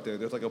somewhere out there.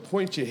 There's like a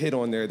point you hit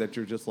on there that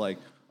you're just like,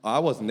 oh, I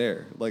wasn't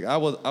there. Like I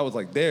was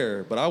like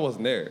there, but I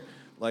wasn't there.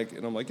 Like,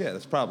 and I'm like, yeah,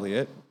 that's probably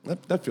it.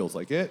 That feels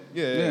like it.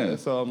 Yeah.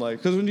 So I'm like...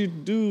 Because when you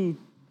do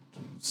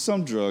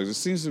some drugs, it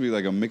seems to be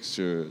like a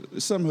mixture.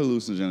 Some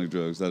hallucinogenic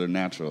drugs that are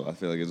natural, I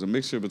feel like it's a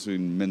mixture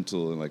between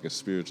mental and like a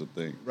spiritual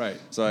thing. Right.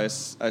 So I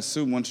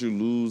assume once you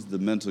lose the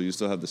mental, you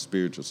still have the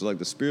spiritual. So like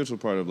the spiritual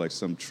part of like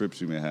some trips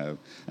you may have.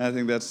 And I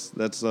think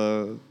that's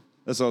all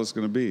it's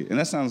going to be. And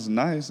that sounds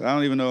nice. I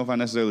don't even know if I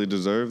necessarily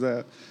deserve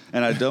that.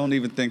 And I don't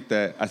even think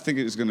that, I think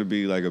it's going to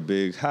be like a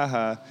big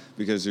ha-ha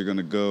because you're going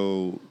to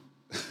go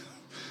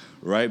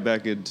right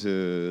back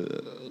into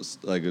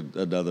like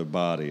another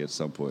body at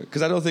some point.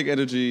 Because I don't think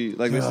energy,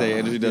 like they say,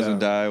 energy doesn't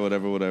die,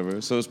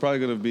 whatever. So it's probably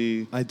going to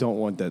be... I don't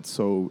want that.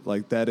 So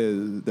like that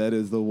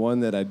is the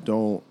one that I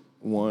don't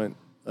want.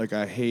 Like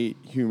I hate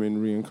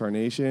human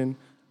reincarnation.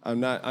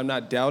 I'm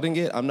not doubting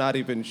it. I'm not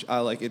even...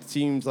 it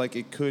seems like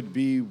it could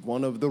be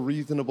one of the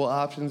reasonable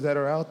options that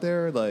are out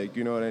there. Like,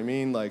 you know what I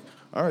mean? Like,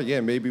 all right,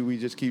 yeah, maybe we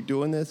just keep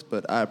doing this,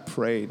 but I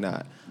pray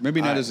not. Maybe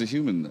not as a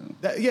human,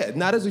 though.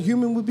 Not as a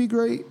human would be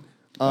great.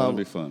 That would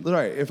be fun.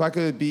 Right. If I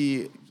could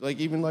be,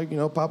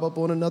 pop up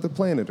on another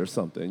planet or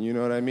something, you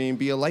know what I mean?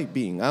 Be a light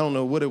being. I don't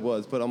know what it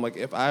was, but I'm like,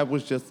 if I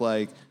was just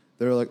like,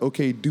 they're like,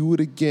 okay, do it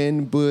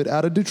again, but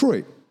out of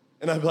Detroit.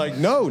 And I'd be like,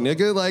 no,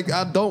 nigga, like,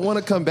 I don't want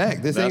to come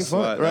back. This ain't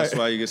fun. That's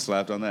why you get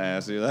slapped on the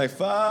ass. You're like,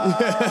 fuck.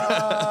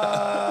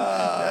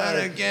 Not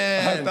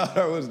again. I thought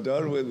I was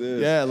done with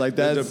this. Yeah, like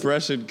the that's...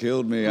 depression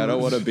killed me. I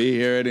don't want to be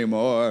here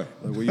anymore.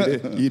 Like,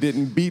 well, you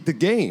didn't beat the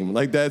game.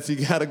 Like,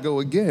 you got to go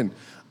again.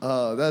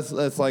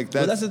 That's like...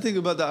 But that's the thing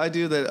about the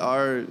idea that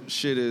our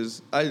shit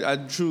is... I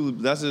truly...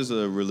 That's just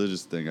a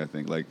religious thing, I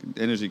think. Like,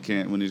 energy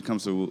can't... When it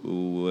comes to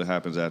what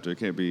happens after, it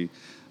can't be...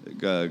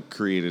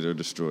 created or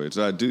destroyed.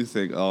 So I do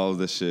think all of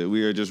this shit,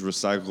 we are just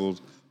recycled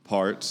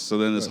parts. So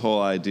then this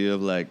whole idea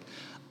of like,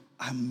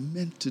 I'm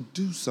meant to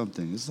do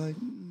something. It's like,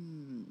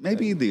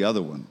 maybe the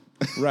other one.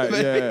 Right,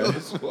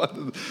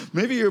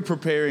 Maybe you're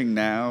preparing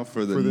now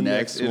for the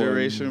next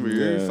iteration where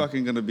you're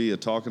fucking going to be a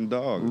talking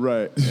dog.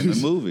 Right. In the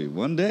movie,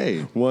 one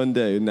day. One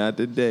day, not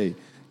today.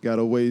 Got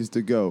a ways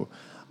to go.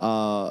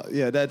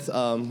 That's,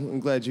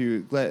 I'm glad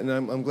you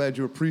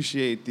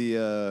appreciate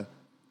because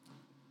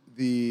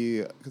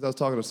I was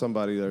talking to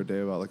somebody the other day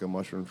about like a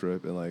mushroom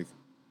trip and like,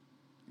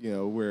 you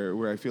know,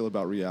 where I feel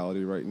about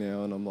reality right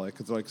now. And I'm like,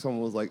 because like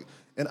someone was like,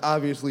 and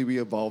obviously we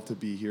evolved to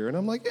be here. And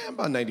I'm like, yeah, I'm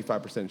about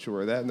 95%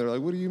 sure of that. And they're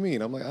like, what do you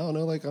mean? I'm like, I don't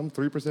know, like I'm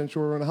 3%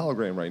 sure we're in a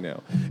hologram right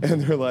now.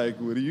 And they're like,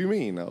 what do you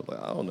mean? I was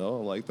like, I don't know.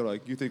 I'm like, they're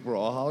like, you think we're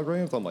all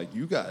holograms? I'm like,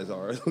 you guys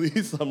are at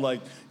least. I'm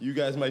like, you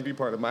guys might be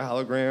part of my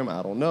hologram.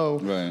 I don't know.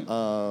 Right.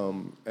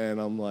 And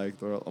I'm like,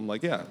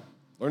 yeah,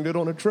 learned it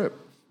on a trip.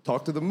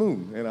 Talk to the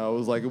moon. And I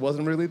was like, it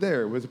wasn't really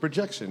there. It was a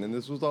projection, and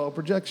this was all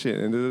projection.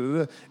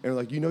 And they're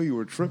like, you know you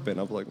were tripping.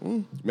 I was like,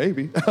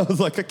 maybe. I was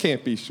like, I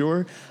can't be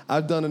sure.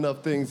 I've done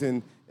enough things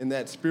in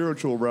that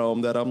spiritual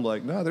realm that I'm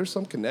like, nah, there's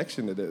some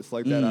connection to this.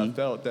 Like that I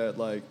felt that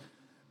like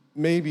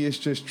maybe it's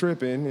just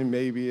tripping, and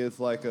maybe it's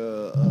like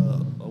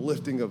a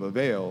lifting of a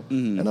veil.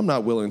 And I'm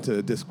not willing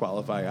to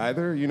disqualify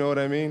either. You know what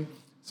I mean?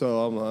 So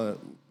I'm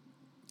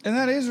and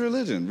that is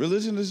religion.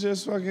 Religion is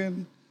just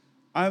fucking...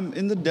 I'm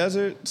in the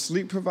desert,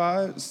 sleep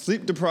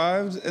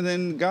deprived, and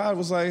then God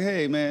was like,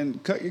 hey, man,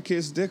 cut your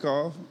kid's dick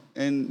off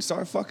and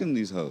start fucking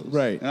these hoes.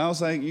 Right. And I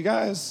was like, you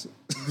guys...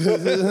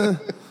 This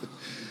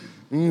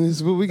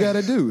is what we got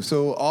to do.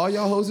 So all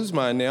y'all hoes is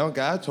mine now.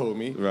 God told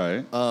me.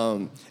 Right.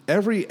 I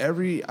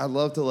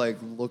love to, like,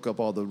 look up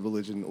all the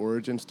religion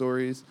origin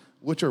stories,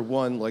 which are,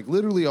 like,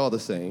 literally all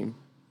the same.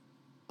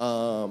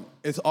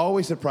 It's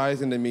always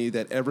surprising to me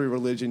that every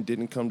religion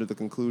didn't come to the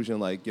conclusion,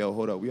 like, yo,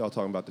 hold up, we all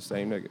talking about the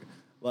same nigga.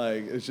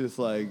 Like, it's just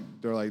like,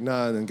 they're like,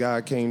 nah, and then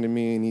God came to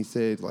me and he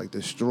said, like,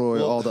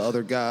 destroy all the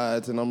other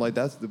gods. And I'm like,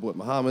 that's what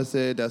Muhammad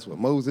said. That's what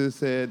Moses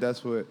said.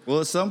 That's what... Well,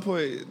 at some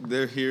point,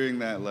 they're hearing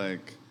that,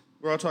 like,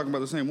 we're all talking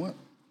about the same what?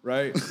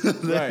 Right?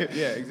 Right,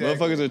 yeah, exactly.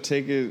 Motherfuckers are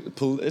taking...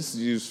 It's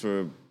used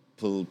for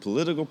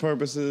political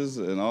purposes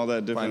and all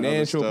that different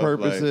financial other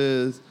stuff,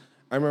 purposes. Like,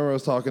 I remember I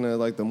was talking to,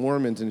 like, the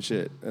Mormons and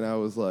shit, and I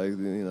was like,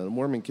 the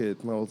Mormon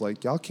kids, and I was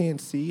like, y'all can't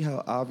see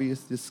how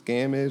obvious this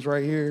scam is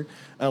right here?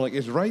 And I'm like,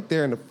 it's right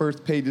there in the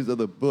first pages of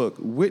the book,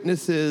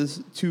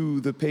 witnesses to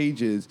the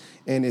pages,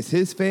 and it's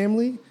his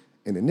family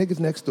and the niggas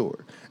next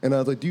door. And I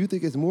was like, do you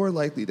think it's more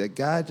likely that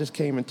God just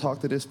came and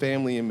talked to this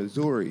family in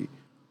Missouri,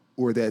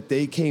 or that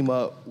they came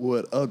up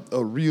with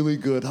a really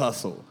good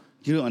hustle?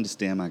 You don't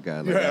understand my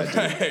God like I do.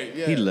 Right,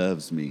 yeah. He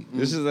loves me.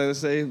 This is like I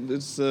say,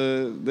 it's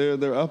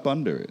they're up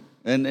under it.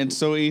 And it's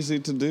so easy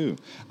to do.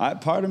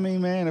 Part of me,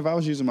 man, if I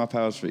was using my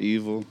powers for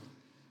evil,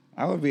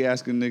 I would be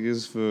asking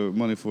niggas for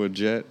money for a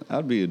jet.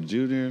 I'd be a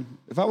junior.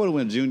 If I would have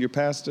went junior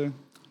pastor.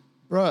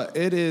 Bruh,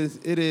 it is.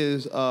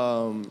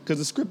 Because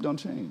the script don't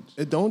change.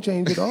 It don't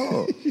change at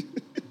all.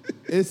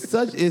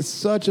 It's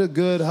such a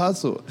good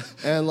hustle.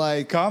 And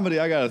like comedy,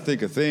 I got to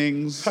think of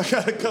things. I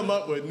got to come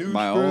up with new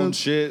my scripts. Own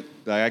shit.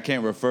 Like, I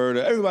can't refer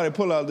to everybody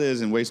pull out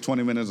this and waste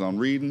 20 minutes on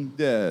reading.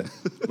 Yeah.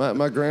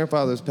 my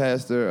grandfather's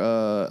pastor,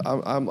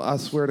 I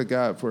swear to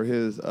God, for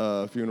his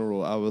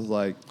funeral, I was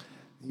like,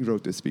 he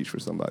wrote this speech for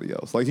somebody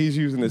else. Like, he's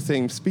using the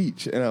same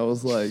speech. And I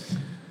was like,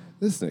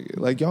 this nigga,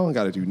 like, y'all don't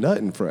got to do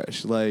nothing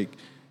fresh. Like,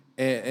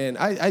 and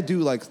I do,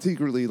 like,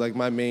 secretly, like,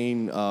 my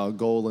main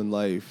goal in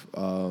life,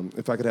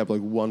 if I could have, like,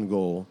 one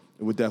goal,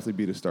 it would definitely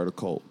be to start a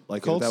cult.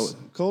 Like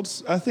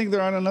cults. I think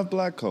there aren't enough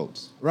black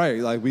cults. Right,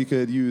 like we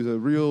could use a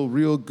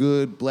real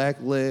good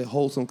black-led,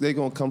 wholesome. They're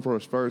gonna come for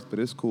us first, but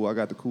it's cool. I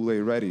got the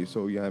Kool-Aid ready,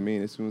 so you know what I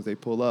mean. As soon as they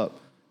pull up,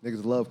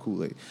 niggas love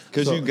Kool-Aid.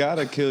 Because you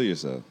gotta kill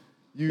yourself.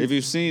 If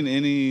you've seen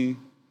any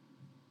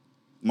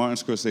Martin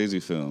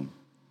Scorsese film,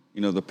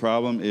 you know the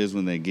problem is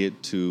when they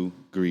get too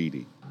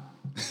greedy.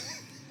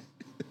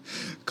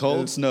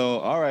 Cults know.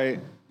 All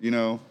right, you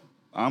know.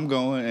 I'm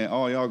going and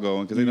all y'all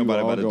going because ain't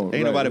nobody about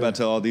to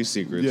tell all these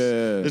secrets.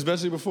 Yeah.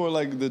 Especially before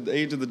like the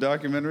age of the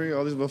documentary,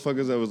 all these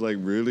motherfuckers that was like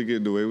really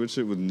getting away with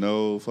shit with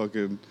no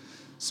fucking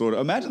sort of.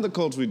 Imagine the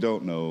cults we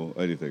don't know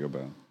anything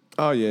about.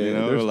 Oh yeah, you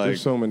know?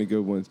 There's so many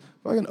good ones.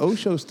 Fucking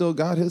Osho still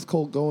got his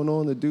cult going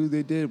on. The dude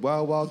they did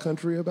Wild Wild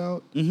Country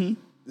about. Mm-hmm.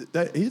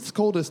 His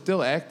cult is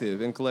still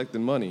active and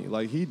collecting money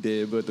like he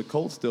did, but the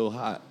cult's still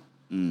hot.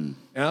 And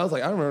I was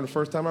like, I remember the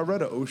first time I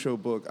read an Osho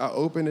book. I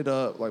opened it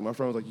up. Like, my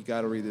friend was like, you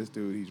got to read this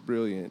dude. He's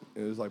brilliant.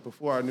 And it was like,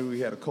 before I knew he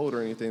had a code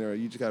or anything, or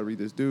you just got to read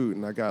this dude.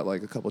 And I got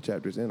like a couple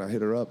chapters in. I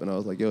hit her up, and I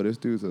was like, yo, this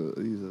dude's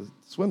he's a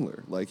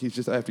swindler. Like, he's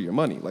just after your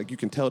money. Like, you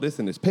can tell this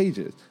in his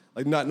pages.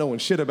 Like, not knowing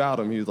shit about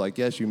him. He was like,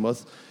 yes, you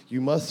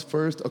must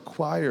first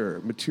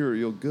acquire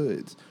material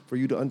goods for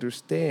you to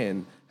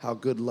understand how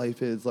good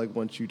life is like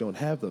once you don't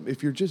have them.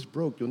 If you're just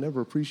broke, you'll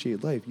never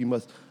appreciate life. You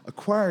must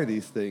acquire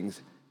these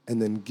things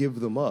and then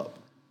give them up.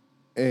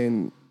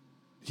 And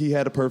he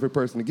had a perfect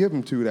person to give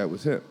him to. That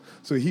was him.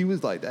 So he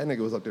was like, that nigga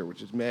was up there with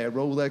just mad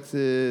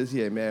Rolexes. He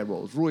had mad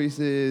Rolls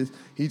Royces.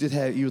 He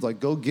was like,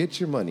 go get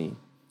your money,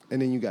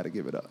 and then you got to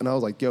give it up. And I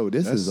was like, yo,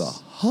 this is a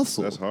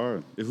hustle. That's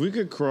hard. If we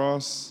could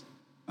cross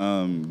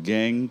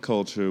gang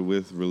culture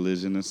with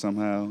religion and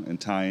somehow and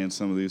tie in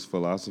some of these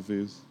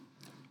philosophies,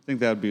 I think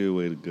that'd be a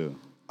way to go.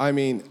 I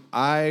mean,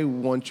 I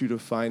want you to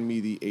find me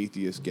the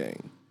atheist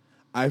gang.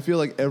 I feel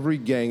like every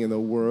gang in the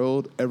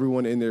world,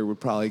 everyone in there would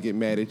probably get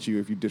mad at you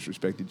if you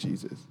disrespected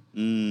Jesus.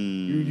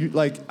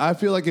 Like, I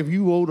feel like if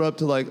you rolled up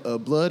to like a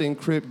Blood and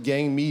Crip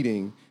gang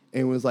meeting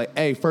and was like,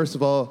 hey, first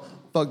of all,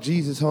 fuck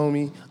Jesus,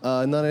 homie.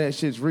 None of that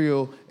shit's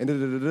real. And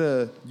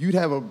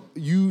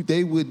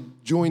they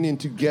would join in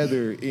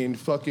together in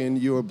fucking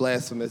your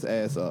blasphemous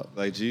ass up.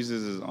 Like,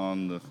 Jesus is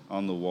on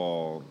the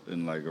wall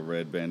in like a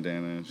red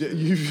bandana and shit.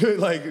 You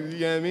know what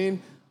I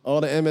mean? All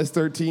the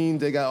MS-13,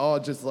 they got all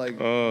just like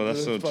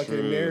that's so fucking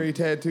true. Mary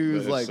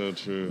tattoos. That's like, so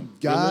true.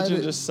 God,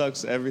 Religion just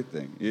sucks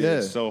everything.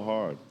 It's so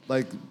hard.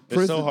 Like,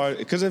 it's so hard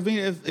because I mean,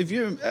 if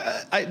you're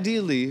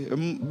ideally,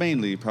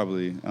 mainly,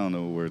 probably, I don't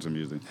know what words I'm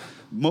using.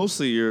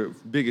 Mostly, your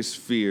biggest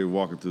fear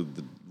walking through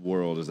the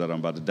world is that I'm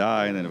about to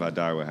die, and then if I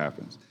die, what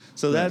happens?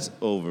 So that's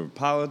over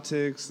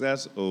politics.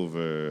 That's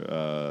over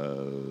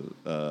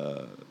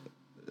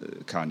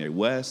Kanye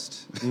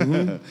West,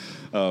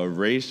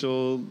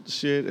 racial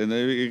shit, and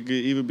it could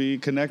even be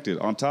connected.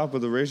 On top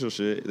of the racial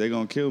shit, they're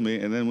going to kill me,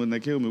 and then when they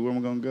kill me, where am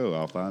I going to go?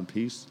 I'll find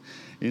peace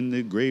in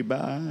the great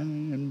by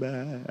and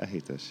by. I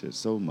hate that shit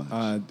so much.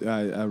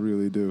 I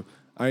really do.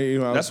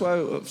 That's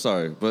why,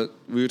 sorry, but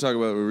we were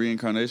talking about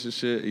reincarnation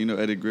shit. You know,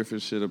 Eddie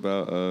Griffith shit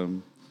about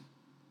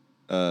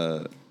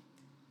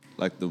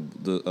like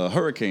the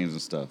hurricanes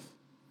and stuff.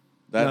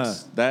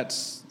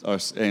 That's our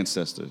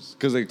ancestors,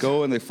 because they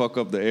go and they fuck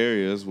up the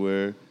areas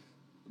where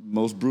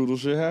most brutal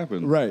shit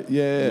happened. Right.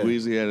 Yeah.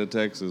 Louisiana,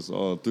 Texas,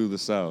 all through the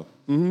South.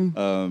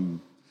 And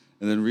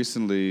then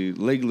recently,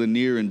 Lake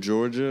Lanier in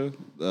Georgia,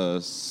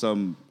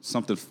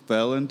 something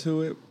fell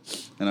into it,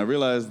 and I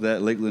realized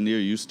that Lake Lanier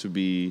used to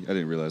be. I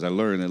didn't realize. I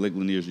learned that Lake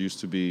Lanier used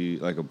to be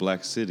like a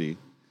black city.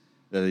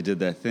 That they did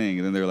that thing,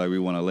 and then they were like, we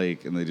want a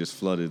lake, and they just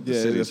flooded the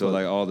city. So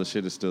like all the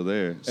shit is still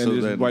there. And so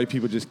then white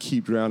people just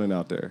keep drowning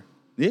out there.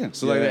 Yeah,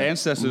 so like the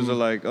ancestors are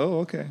like,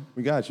 oh, okay,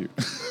 we got you.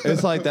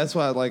 It's like that's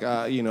why, like,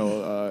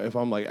 if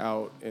I'm like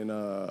out in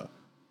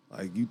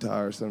like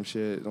Utah or some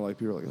shit, and like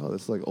people are like, oh,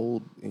 that's like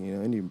old,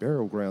 Indian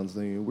burial grounds,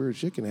 and weird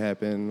shit can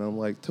happen. And I'm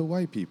like, to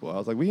white people, I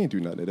was like, we ain't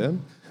do nothing to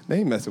them. They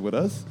ain't messing with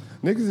us.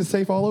 Niggas is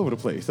safe all over the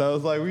place. I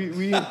was like, we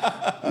you know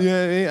what I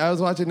mean? I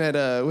was watching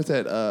that what's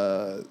that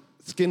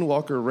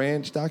Skinwalker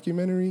Ranch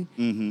documentary,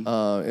 and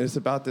it's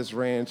about this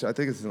ranch. I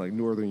think it's in like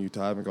northern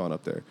Utah. I haven't gone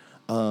up there.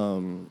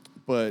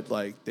 But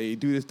like they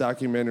do this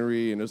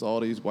documentary, and there's all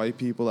these white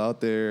people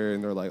out there,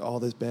 and they're like, all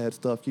this bad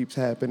stuff keeps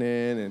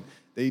happening, and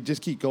they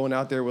just keep going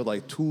out there with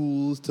like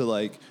tools to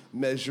like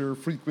measure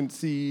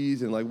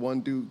frequencies, and like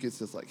one dude gets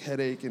this like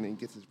headache, and then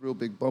gets this real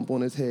big bump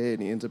on his head,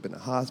 and he ends up in the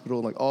hospital,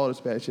 and like all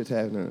this bad shit's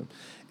happening to him.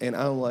 And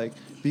I'm like,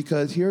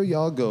 because here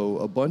y'all go,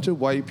 a bunch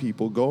of white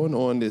people going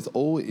on this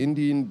old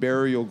Indian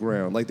burial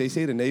ground. Like they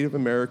say the Native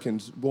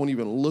Americans won't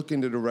even look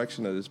in the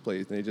direction of this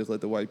place, and they just let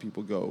the white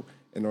people go.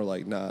 And they're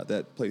like, nah,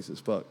 that place is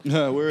fucked.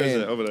 Where is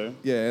it? Over there?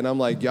 Yeah, and I'm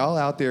like, y'all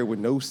out there with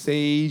no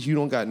sage. You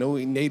don't got no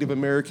Native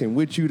American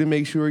with you to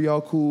make sure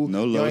y'all cool. No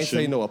lotion. Y'all ain't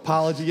say no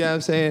apology, you know what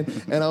I'm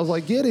saying? And I was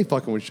like, yeah, they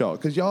fucking with y'all.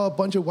 Because y'all a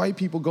bunch of white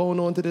people going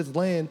onto this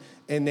land,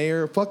 and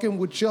they're fucking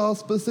with y'all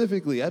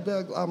specifically.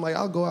 I'm like,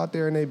 I'll go out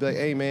there, and they be like,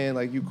 hey, man,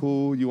 like, you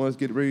cool? You want us to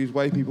get rid of these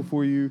white people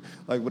for you?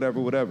 Like,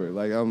 whatever.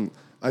 Like,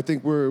 I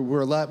think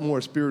we're a lot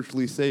more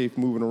spiritually safe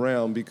moving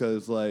around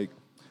because, like,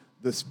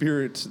 the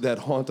spirits that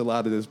haunt a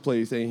lot of this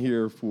place ain't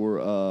here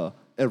for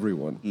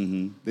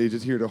everyone. They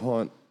just here to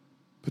haunt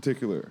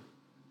particular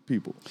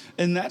people.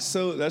 And that's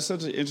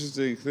such an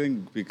interesting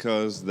thing,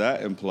 because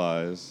that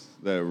implies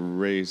that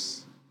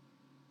race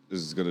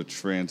is going to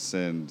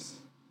transcend,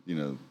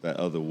 that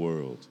other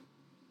world.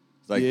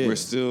 Like we're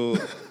still,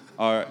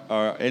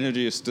 our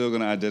energy is still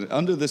going to identify,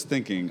 under this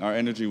thinking, our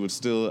energy would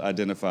still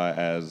identify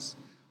as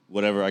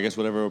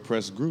whatever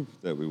oppressed group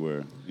that we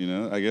were,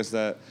 I guess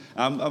that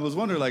I was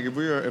wondering, like,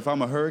 if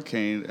I'm a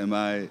hurricane, am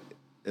I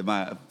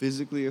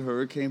physically a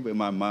hurricane, but in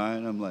my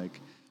mind I'm like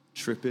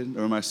tripping,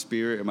 or in my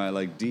spirit am I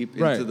like deep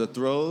into the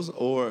throes,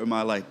 or am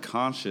I like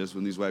conscious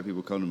when these white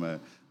people come to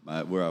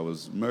my where I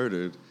was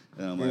murdered,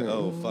 And I'm like,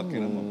 oh,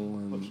 fucking,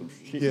 I'm gonna put some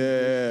shit.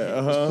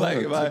 Yeah, Like,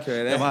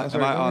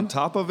 am I on Right.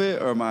 top of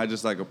it, or am I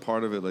just like a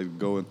part of it, like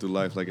going through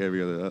life like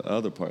every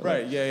other part?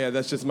 Right, Like, yeah.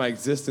 That's just my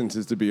existence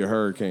is to be a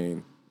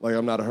hurricane. Like,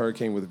 I'm not a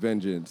hurricane with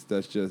vengeance.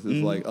 That's just,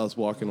 it's like us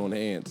walking on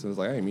ants. And it's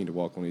like, I didn't mean to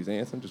walk on these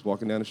ants. I'm just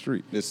walking down the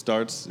street. it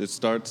starts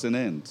and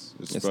ends.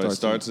 It starts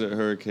starts at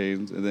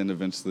hurricanes, and then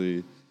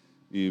eventually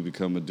you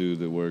become a dude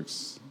that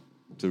works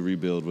to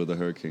rebuild where the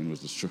hurricane was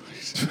destroyed.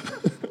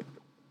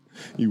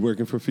 You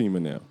working for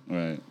FEMA now.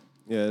 Right.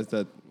 Yeah,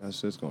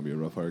 that's just going to be a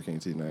rough hurricane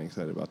season. I ain't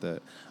excited about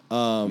that.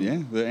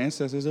 Yeah, the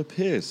ancestors are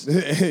pissed.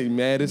 Hey,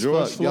 mad as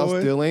George fuck. Y'all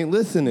Floyd, still ain't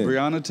listening.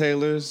 Breonna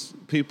Taylor's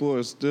people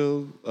are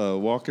still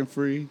walking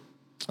free.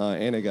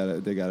 And they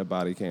got a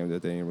body cam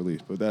that they ain't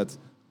released. But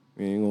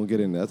we ain't going to get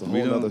into that. That's a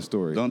whole other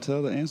story. Don't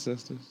tell the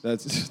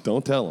ancestors.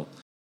 Don't tell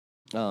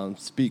them.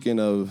 Speaking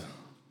of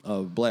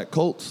black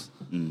cults,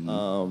 I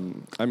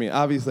mean,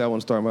 obviously I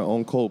want to start my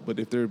own cult, but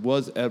if there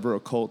was ever a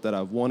cult that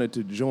I've wanted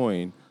to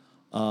join,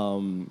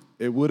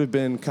 it would have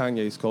been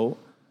Kanye's cult.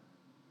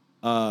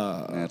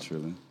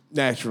 Naturally.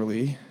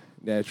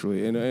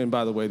 And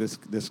by the way, this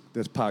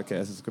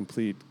podcast is a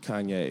complete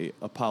Kanye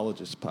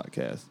apologist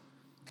podcast.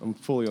 I'm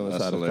fully on the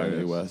side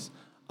hilarious.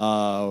 of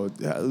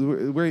Kanye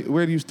West.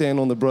 Where do you stand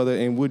on the brother,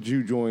 and would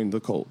you join the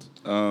cult?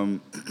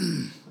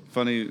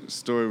 Funny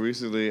story.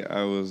 Recently,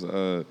 I was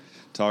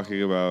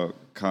talking about.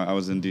 I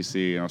was in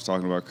DC and I was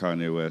talking about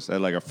Kanye West at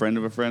like a friend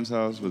of a friend's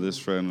house, but this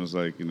friend was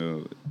like,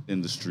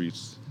 in the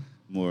streets,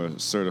 more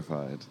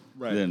certified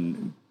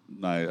than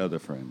my other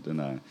friend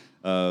and I.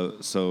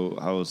 So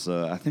I was,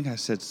 I think I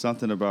said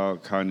something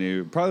about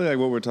Kanye, probably like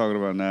what we're talking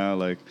about now,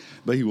 like,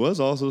 but he was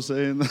also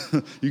saying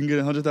you can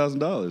get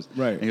 $100,000.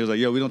 Right. And he was like,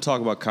 yo, we don't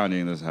talk about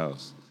Kanye in this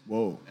house.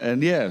 Whoa.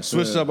 And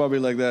switched up on me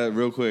like that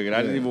real quick. And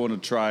I didn't even want to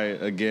try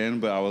it again,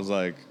 but I was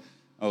like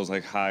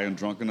high and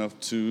drunk enough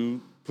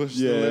to push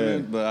the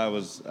limit. But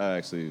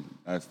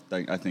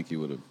I think he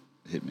would have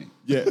hit me.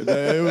 Yeah,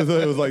 it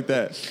was like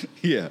that.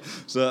 Yeah.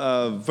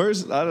 So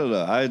first, I don't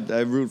know.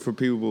 I root for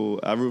people.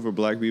 I root for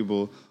black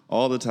people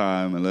all the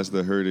time, unless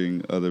they're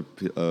hurting other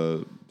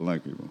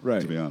black people.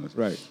 Right. To be honest.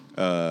 Right.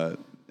 So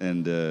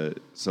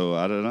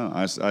I don't know.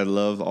 I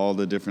love all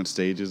the different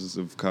stages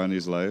of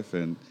Kanye's life,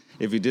 and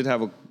if he did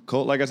have a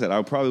cult, like I said,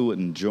 I probably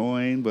wouldn't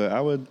join, but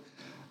I would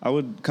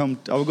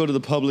go to the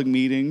public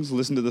meetings,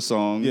 listen to the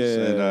songs,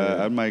 and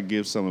I might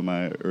give some of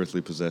my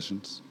earthly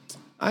possessions.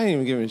 I ain't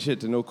even giving shit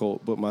to no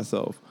cult but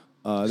myself.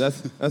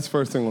 That's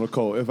first thing on a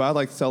cult. If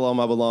I sell all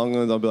my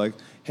belongings, I'll be like,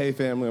 "Hey,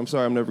 family, I'm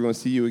sorry, I'm never going to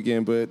see you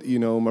again, but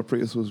my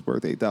Prius was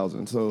worth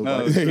 $8,000, so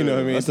you know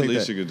what I mean." That's the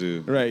least you could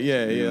do, right?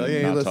 Yeah.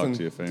 Hey, not listen, talk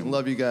to your family.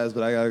 Love you guys,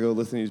 but I gotta go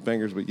listen to these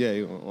bangers. But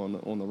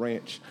on the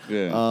ranch.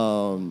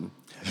 Yeah.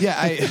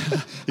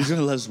 He's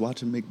gonna let us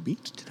watch him make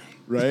beats today.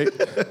 Right?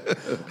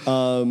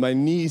 My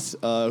niece,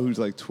 who's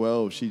like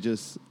 12, she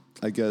just,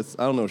 I guess,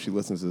 I don't know if she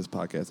listens to this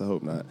podcast. I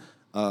hope not,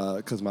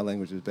 because my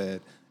language is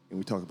bad and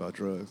we talk about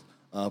drugs.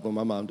 But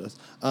my mom does.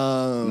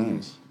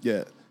 Nice.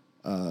 Yeah,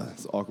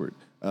 it's awkward.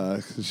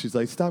 She's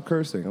like, stop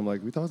cursing. I'm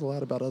like, we talked a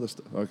lot about other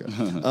stuff. Okay.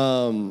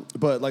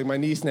 But like my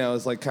niece now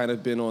has like kind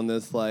of been on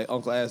this like,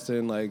 Uncle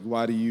Aston, like,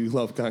 why do you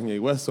love Kanye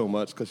West so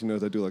much? Because she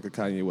knows I do like a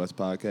Kanye West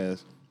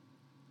podcast.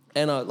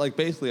 And like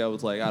basically I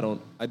was like, I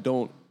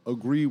don't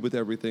agree with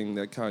everything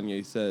that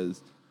Kanye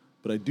says,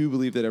 but I do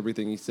believe that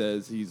everything he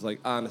says, he's like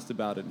honest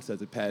about it and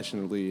says it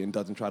passionately and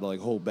doesn't try to like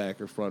hold back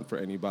or front for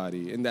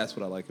anybody. And that's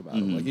what I like about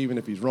him. Like even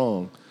if he's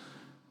wrong,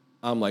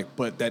 I'm like,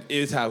 but that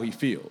is how he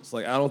feels.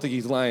 Like I don't think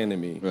he's lying to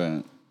me.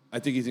 Right. I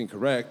think he's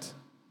incorrect,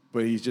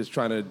 but he's just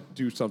trying to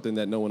do something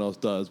that no one else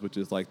does, which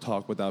is like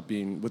talk without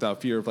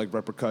fear of like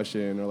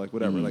repercussion or like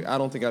whatever. Like I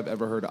don't think I've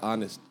ever heard an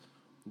honest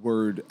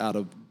word out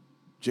of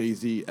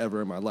Jay-Z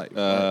ever in my life.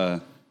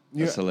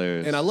 That's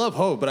hilarious. And I love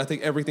Hov, but I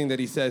think everything that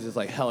he says is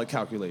like hella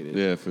calculated.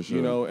 Yeah, for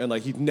sure. And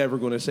like he's never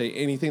going to say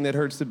anything that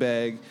hurts the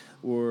bag,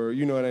 or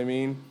you know what I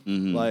mean.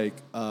 Like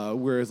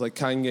whereas like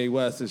Kanye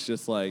West is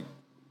just like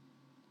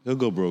he'll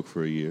go broke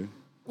for a year.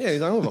 Yeah, he's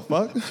like, I don't give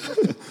a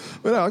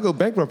fuck. But I'll go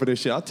bankrupt for this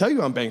shit. I'll tell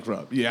you I'm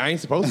bankrupt. Yeah, I ain't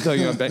supposed to tell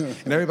you I'm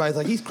bankrupt. And everybody's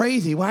like, he's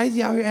crazy. Why is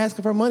he out here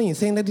asking for money and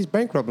saying that he's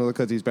bankrupt? No,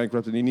 because he's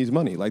bankrupt and he needs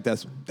money. Like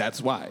that's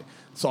why.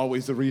 It's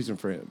always the reason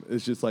for him.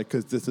 It's just like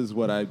because this is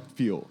what I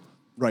feel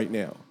right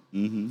now.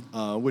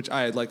 Which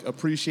I like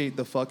appreciate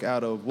the fuck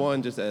out of,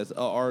 one, just as an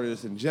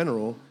artist in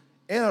general,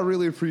 and I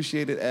really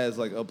appreciate it as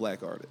like a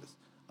black artist.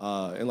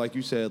 And like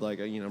you said, like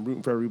I'm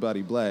rooting for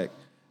everybody black.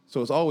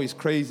 So it's always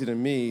crazy to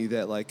me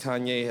that like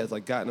Kanye has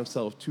like gotten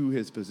himself to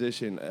his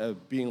position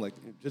of being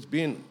just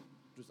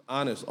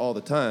honest all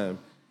the time,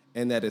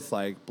 and that it's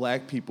like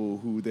black people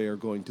who they are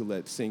going to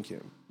let sink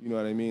him. You know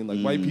what I mean? Like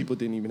white people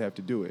didn't even have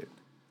to do it.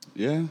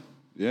 Yeah.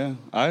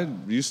 I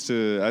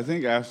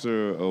think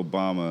after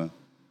Obama,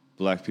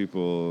 black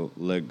people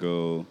let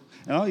go,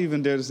 and I'll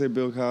even dare to say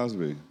Bill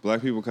Cosby.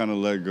 Black people kind of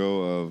let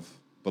go of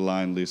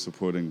blindly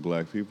supporting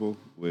black people,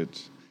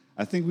 which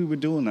I think we were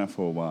doing that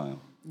for a while.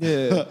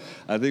 Yeah.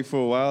 I think for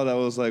a while that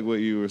was like what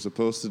you were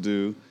supposed to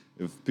do.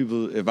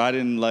 If I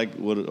didn't like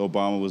what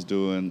Obama was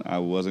doing, I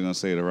wasn't gonna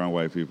say it around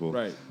white people.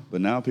 Right.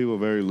 But now people are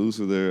very loose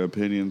with their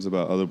opinions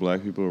about other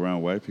black people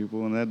around white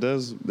people, and that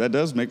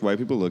does make white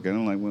people look at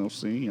them like, well,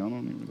 see, I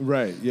don't even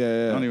Right.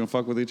 Yeah. I don't even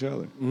fuck with each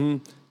other. Mm-hmm.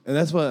 And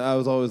that's what I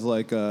was always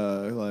like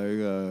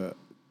people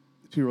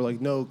were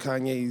like, no,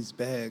 Kanye's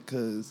bad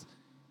because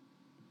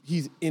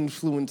he's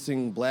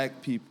influencing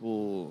black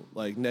people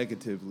like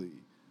negatively.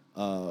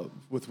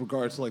 With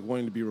regards to like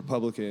wanting to be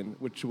Republican,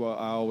 which I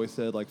always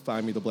said, like,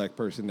 find me the black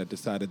person that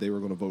decided they were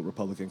going to vote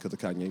Republican because of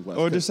Kanye West.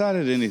 Or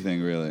decided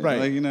anything, really. Right.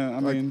 Like, I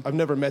mean, I've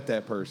never met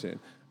that person.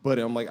 But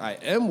I'm like, I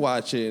am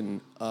watching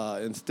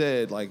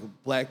instead, like,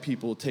 black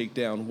people take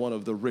down one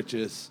of the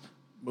richest,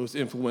 most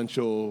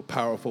influential,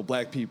 powerful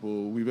black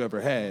people we've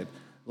ever had.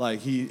 Like,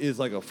 he is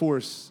like a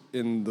force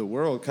in the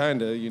world,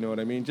 kind of, you know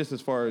what I mean? Just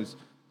as far as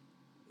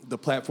the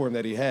platform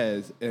that he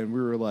has. And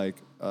we were like,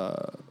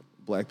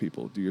 black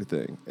people, do your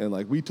thing. And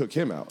like, we took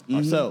him out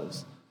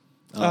ourselves.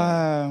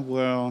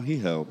 well, he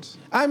helped.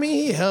 I mean,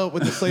 he helped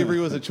with the slavery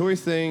was a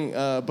choice thing,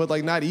 but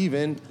like not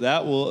even.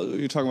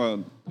 You're talking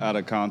about out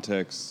of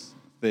context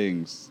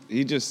things.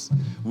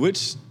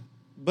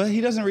 But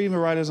he doesn't even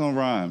write his own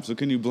rhymes. So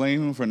can you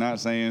blame him for not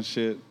saying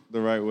shit the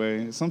right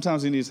way?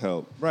 Sometimes he needs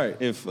help. Right.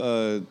 If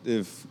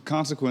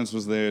Consequence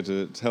was there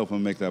to help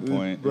him make that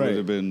point, it would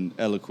have been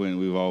eloquent.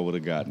 We all would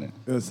have gotten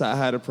it. So I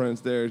had a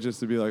Prince there just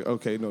to be like,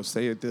 okay, no,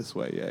 say it this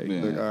way.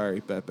 Yeah. Like, all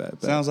right,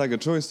 bet. Sounds like a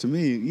choice to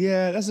me.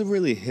 Yeah, that's a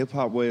really hip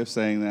hop way of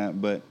saying that,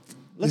 but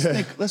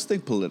let's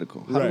think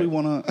political. How do we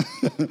want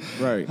to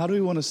Right. How do we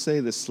want to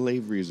say that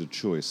slavery is a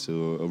choice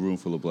to a room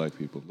full of black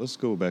people? Let's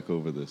go back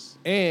over this.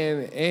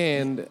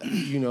 And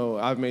you know,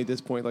 I've made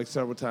this point like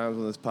several times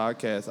on this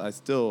podcast.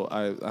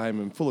 I'm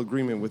in full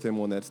agreement with him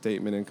on that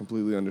statement and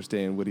completely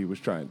understand what he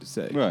was trying to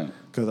say. Right.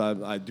 Because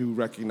I do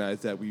recognize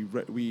that we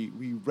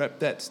rep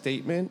that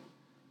statement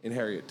in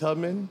Harriet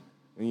Tubman.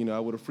 And, you know, I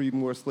would have freed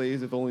more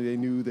slaves if only they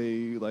knew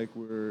they, like,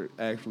 were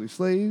actually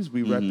slaves.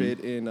 We rep it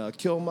in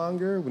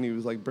Killmonger when he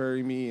was, like,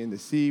 bury me in the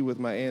sea with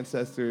my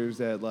ancestors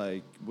that,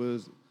 like,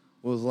 was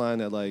the line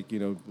that, like, you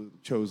know,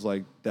 chose,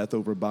 like, death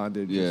over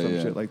bondage or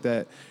some shit like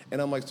that.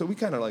 And I'm like, so we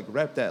kind of, like,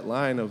 rep that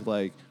line of,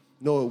 like,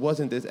 no, it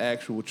wasn't this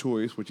actual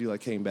choice, which he,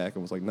 like, came back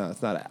and was like, nah,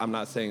 it's not. I'm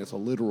not saying it's a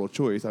literal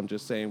choice. I'm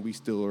just saying we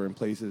still are in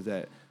places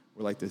that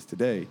were like this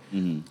today.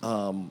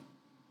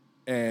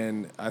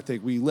 And I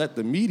think we let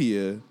the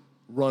media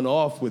run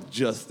off with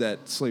just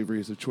that slavery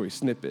is a choice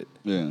snippet.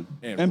 Yeah.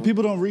 And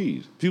people don't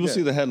read. People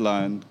see the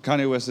headline,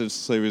 Kanye West said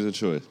slavery is a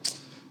choice.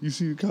 You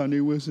see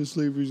Kanye West said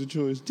slavery is a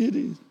choice. Did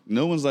he?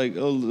 No one's like,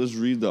 oh, let's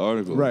read the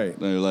article. Right.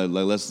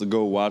 Like let's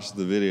go watch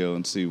the video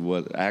and see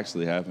what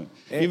actually happened.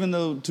 Even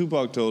though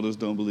Tupac told us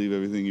don't believe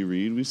everything you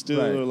read, we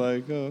still are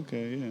like, oh,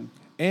 okay, yeah.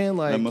 And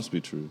like, that must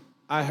be true.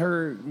 I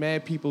heard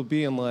mad people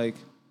being like,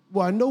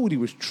 well, I know what he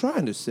was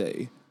trying to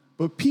say,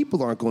 but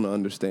people aren't going to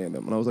understand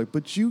him. And I was like,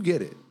 but you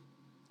get it.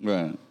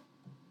 Right.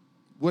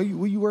 What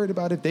you worried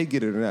about if they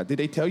get it or not? Did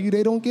they tell you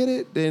they don't get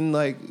it? Then,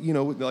 like, you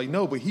know, like,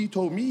 no, but he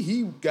told me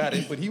he got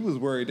it, but he was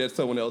worried that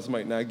someone else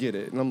might not get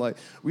it. And I'm like,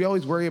 we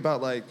always worry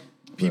about, like,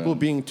 people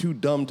being too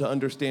dumb to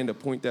understand a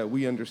point that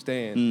we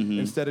understand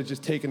instead of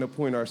just taking the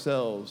point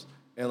ourselves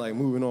and, like,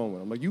 moving on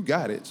with them. Like, you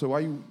got it, so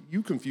why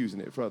you confusing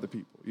it for other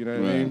people? You know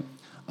what I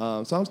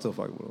mean? So I'm still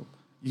fucking with him.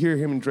 You hear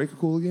him and Drake are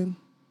cool again?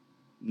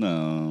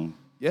 No.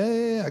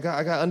 Yeah. I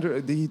got under.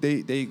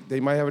 They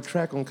might have a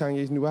track on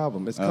Kanye's new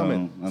album. It's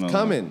coming. It's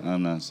coming.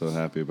 I'm not so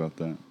happy about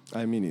that.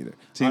 Me neither.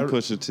 Team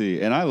Pusha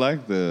T, and I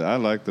like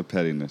the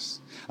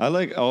pettiness. I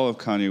like all of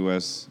Kanye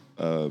West's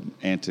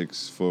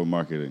antics for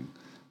marketing,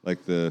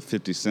 like the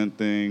 50 Cent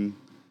thing,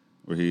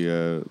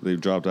 where they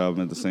dropped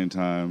album at the same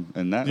time,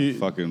 and that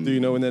fucking. Do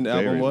you know when that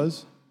album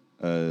was?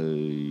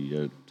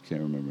 I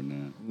can't remember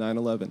now.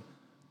 9/11.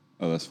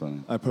 Oh, that's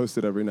funny. I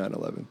posted every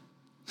 9/11.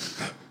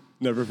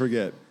 Never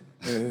forget.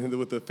 And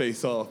with the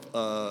face off, it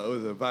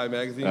was a Vibe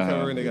magazine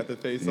cover, and they got the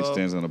face off. He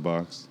stands on a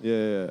box.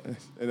 Yeah.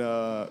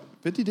 And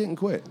 50 didn't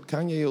quit.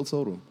 Kanye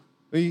outsold him.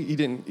 He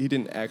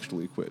didn't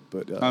actually quit,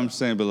 but I'm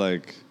saying, but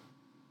like,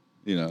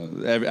 you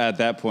know, at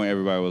that point,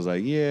 everybody was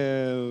like,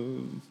 yeah,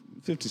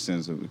 50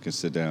 Cent can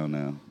sit down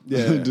now.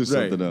 Yeah, do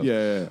something else.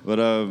 Yeah.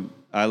 But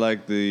I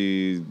like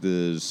the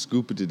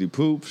scoopity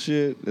poop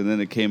shit, and then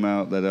it came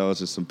out that was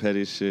just some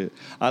petty shit.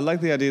 I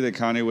like the idea that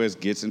Kanye West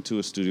gets into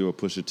a studio with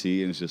Pusha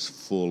T and it's just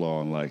full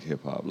on like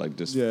hip hop, like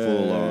just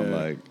full on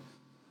like.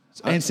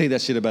 And say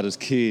that shit about his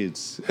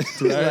kids.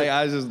 Like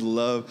I would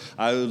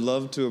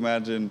love to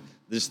imagine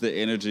just the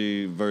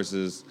energy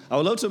versus. I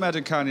would love to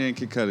imagine Kanye and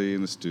Kid Cudi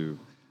in the stew.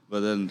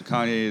 But then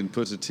Kanye and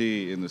Pusha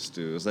T in the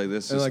stew. It's like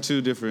this is like two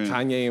different.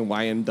 Kanye and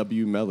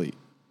YNW Melly.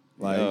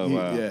 Like,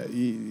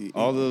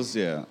 all those,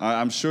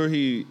 I'm sure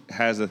he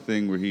has a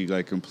thing where he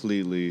like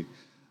completely,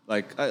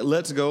 like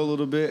lets go a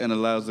little bit and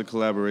allows the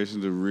collaboration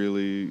to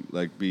really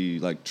like be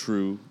like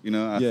true. You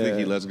know, I think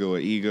he lets go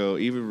of ego,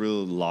 even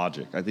real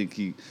logic. I think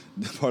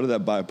part of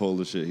that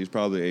bipolar shit. He's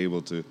probably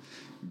able to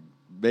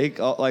make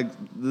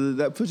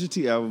that Pusha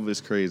T album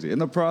is crazy, and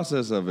the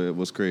process of it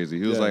was crazy.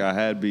 He was like, I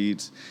had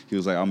beats. He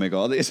was like, I'll make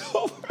all these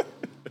over.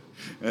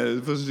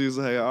 And Pusha T was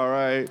like, all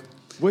right.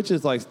 Which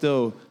is like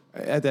still,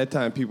 at that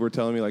time, people were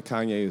telling me like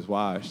Kanye is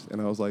washed.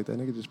 And I was like, that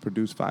nigga just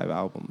produced 5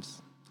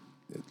 albums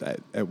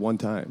at one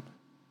time.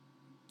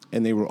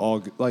 And they were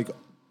all, like,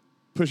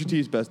 Pusha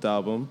T's best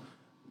album.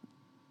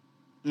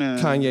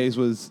 Kanye's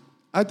was,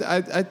 I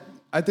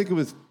think it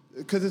was,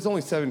 because it's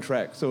only 7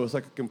 tracks, so it's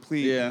like a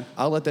complete. Yeah.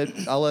 I'll let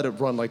it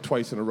run like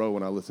twice in a row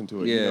when I listen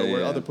to it. Yeah, you know,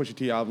 where yeah. other Pusha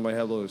T albums might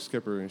have a little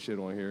skipper and shit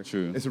on here.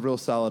 True. It's a real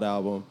solid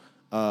album.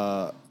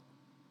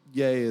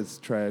 Yay is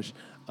trash.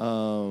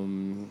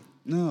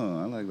 No,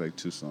 I like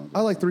 2 songs.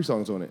 I like 3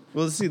 songs on it.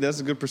 Well, see, that's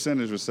a good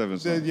percentage with 7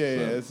 songs. Yeah,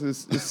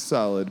 it's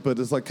solid, but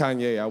it's like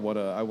Kanye. I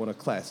want a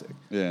classic.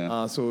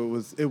 Yeah. So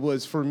it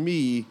was for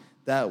me.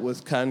 That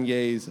was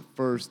Kanye's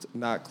first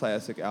not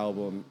classic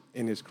album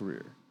in his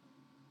career.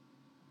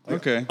 Like,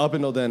 Okay. Up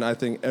until then, I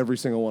think every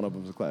single one of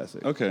them was a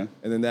classic. Okay.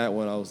 And then that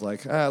one, I was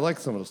like, I like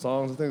some of the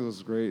songs. I think it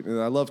was great.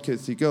 And I love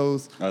Kids See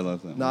Ghosts. I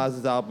love that.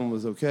 Nas's album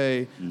was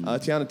okay.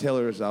 Tiana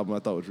Taylor's album I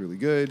thought was really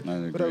good. I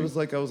agree. But I was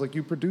like,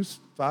 you produced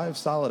 5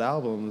 solid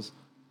albums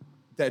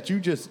that you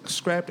just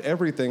scrapped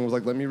everything. Was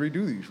like, let me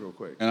redo these real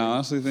quick. And I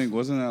honestly think,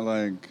 wasn't that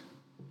like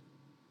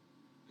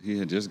he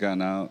had just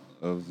gotten out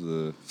of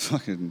the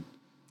fucking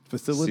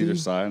Facility? Cedar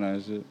Sinai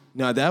shit?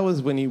 No, that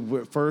was when he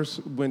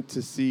first went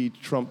to see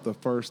Trump the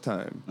first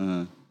time.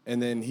 Uh-huh.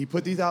 And then he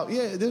put these out.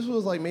 Yeah, this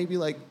was like maybe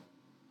like,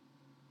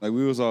 Like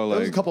we was all it was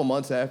like, a couple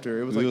months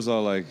after. It was we like, was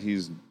all like,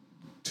 he's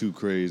too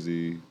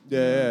crazy.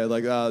 yeah,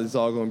 like, it's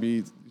all going to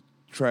be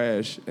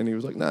trash. And he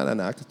was like, nah,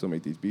 I can still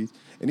make these beats.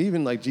 And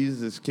even like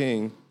Jesus is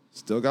King,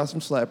 still got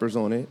some slappers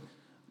on it.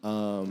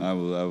 I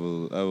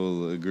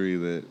will agree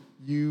that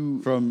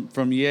You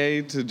from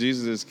Ye to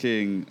Jesus is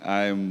King,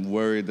 I'm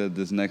worried that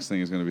this next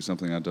thing is going to be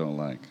something I don't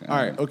like. all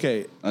right,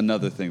 okay.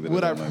 Another thing that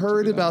What I I've don't like,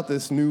 heard to be about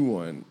this new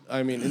one,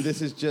 I mean, and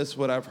this is just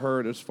what I've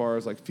heard as far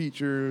as like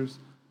features,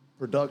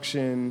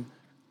 production.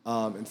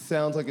 It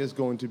sounds like it's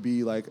going to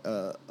be like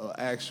a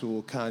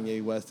actual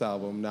Kanye West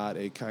album, not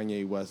a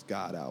Kanye West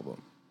God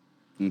album.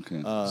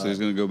 Okay, so he's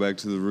gonna go back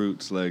to the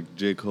roots like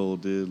J. Cole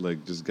did,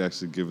 like just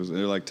actually give us,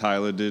 or like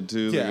Tyler did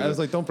too. Yeah, I was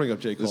like, don't bring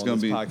up J. Cole It's on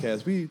gonna this be-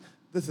 podcast.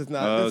 This is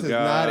not. Oh, This is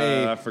God, not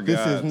I a. forgot.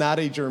 This is not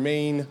a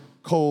Jermaine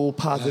Cole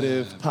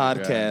positive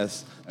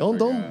podcast.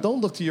 forgot.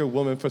 Don't look to your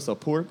woman for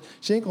support.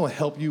 She ain't gonna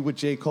help you with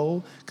J.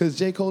 Cole because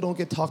J. Cole don't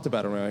get talked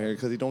about around here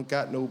because he don't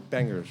got no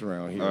bangers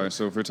around here. All right,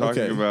 so if we're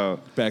talking Okay,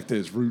 about back to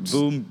his roots,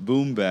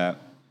 boom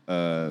bap,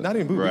 not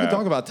even boom. We rap. can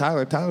talk about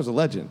Tyler. Tyler's a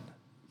legend.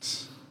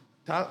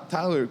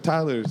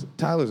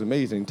 Tyler's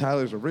amazing.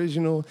 Tyler's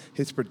original.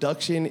 His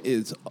production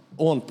is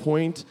on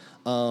point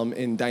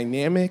and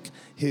dynamic.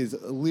 His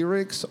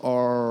lyrics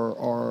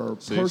are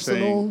So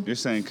personal. you're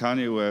saying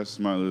Kanye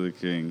West, Martin Luther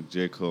King,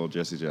 J. Cole,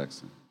 Jesse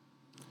Jackson.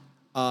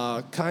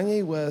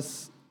 Kanye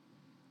West,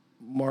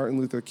 Martin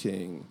Luther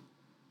King,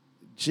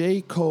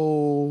 J.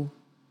 Cole,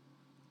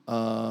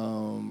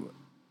 John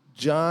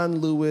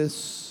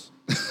Lewis.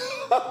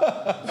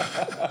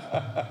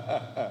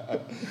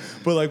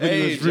 But like when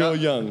he was real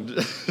young.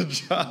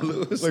 John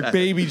Lewis. Like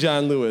baby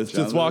John Lewis,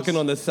 John just walking Lewis.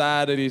 on the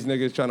side of these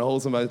niggas trying to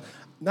hold somebody.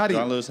 Not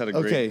John even. Lewis had a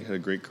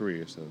great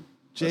career, so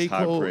J. that's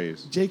high Cole.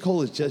 praise. J.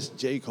 Cole is just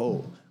J.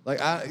 Cole.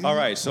 Like All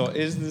right, so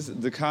is this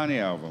the Kanye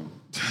album?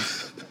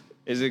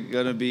 Is it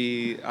gonna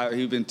be?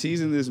 He's been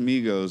teasing this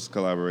Migos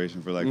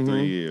collaboration for like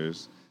 3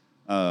 years.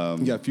 You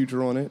got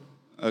Future on it.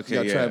 Okay, You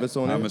got yeah. Travis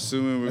on it. I'm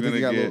assuming we're I think gonna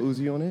you got get Lil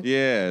Uzi on it.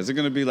 Yeah, is it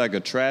gonna be like a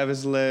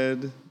Travis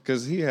led?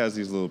 Because he has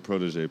these little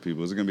protege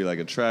people. Is it gonna be like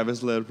a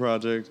Travis led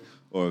project,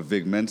 or a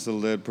Vic Mensa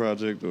led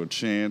project, or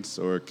Chance,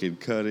 or Kid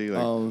Cudi?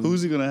 Like,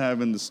 who's he gonna have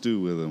in the stew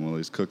with him while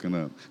he's cooking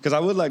up? Because I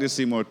would like to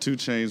see more 2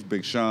 Chainz,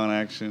 Big Sean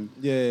action.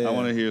 Yeah. I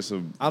want to hear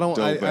some. I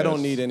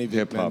don't need any Vic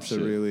hip hop Mensa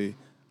shit. really.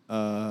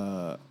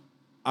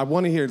 I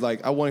want to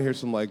hear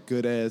some like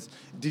good ass.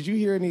 Did you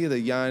hear any of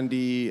the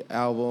Yandhi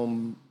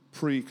album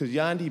because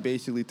Yandhi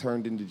basically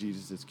turned into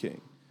Jesus is King.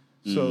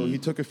 So he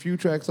took a few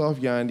tracks off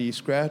Yandhi,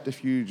 scrapped a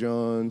few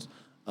Johns,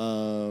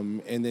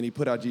 and then he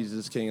put out Jesus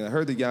is King. And I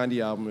heard the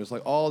Yandhi album. It's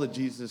like all the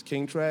Jesus is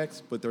King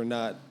tracks, but they're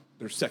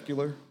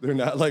secular. They're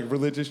not like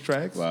religious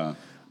tracks. Wow,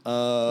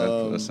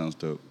 that sounds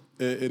dope.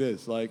 It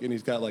is like, and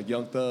he's got like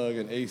Young Thug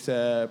and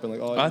ASAP and like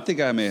all. I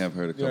think I may have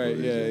heard a couple Right, of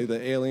these. yeah,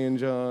 the Alien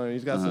John.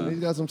 He's got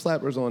some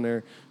slappers on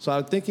there. So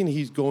I'm thinking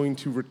he's going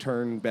to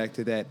return back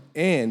to that.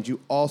 And you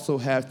also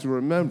have to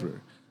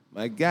remember,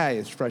 my guy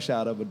is fresh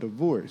out of a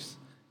divorce.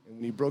 And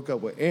when he broke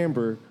up with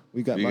Amber,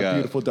 we got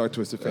Beautiful Dark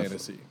Twisted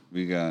Fantasy.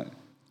 We got,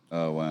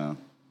 oh wow.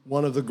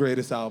 One of the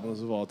greatest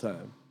albums of all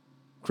time.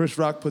 Chris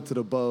Rock puts it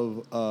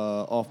above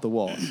Off the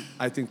Wall.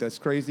 I think that's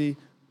crazy,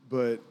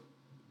 but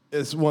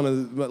it's one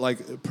of the,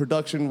 like,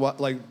 production,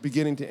 like,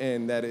 beginning to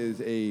end, that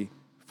is a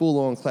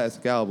full-on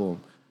classic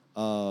album.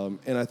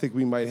 And I think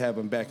we might have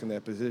him back in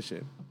that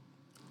position.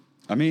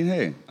 I mean,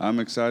 hey, I'm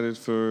excited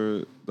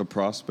for the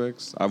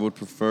prospects. I would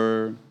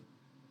prefer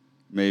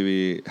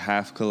maybe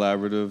half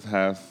collaborative,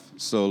 half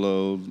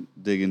solo,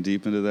 digging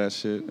deep into that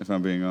shit, if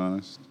I'm being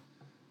honest.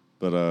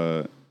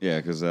 But, yeah,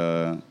 because...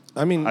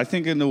 I mean, I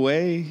think in a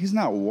way he's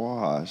not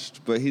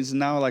washed, but he's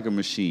now like a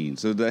machine.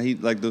 So that he,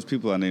 like those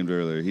people I named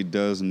earlier, he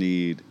does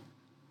need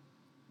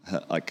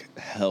like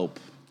help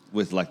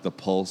with like the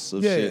pulse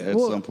of shit at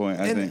some point.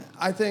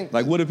 I think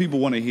like, what do people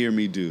want to hear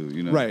me do?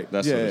 You know, right?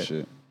 That sort of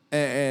shit.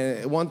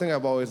 And one thing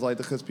I've always liked,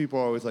 because people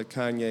are always like,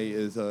 Kanye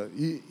is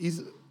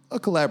he's a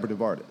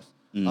collaborative artist.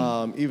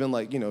 Even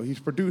like, he's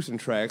producing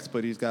tracks,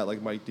 but he's got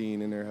like Mike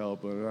Dean in there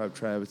helping. He'll have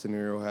Travis in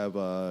there. He'll have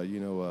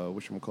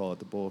whatchamacallit,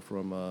 the bull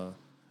from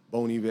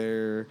Bon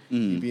Iver.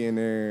 He'd be in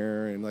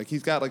there, and like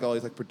he's got like all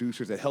these like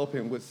producers that help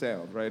him with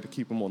sound, right, to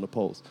keep him on the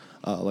pulse.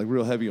 Like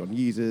real heavy on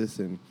Yeezus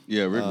and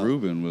Rick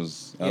Rubin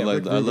was. I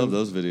love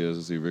those videos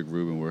to see Rick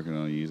Rubin working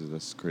on Yeezus.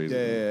 That's crazy.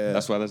 Yeah.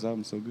 That's why this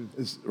album's so good.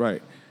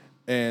 Right.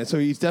 And so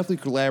he's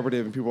definitely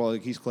collaborative, and people are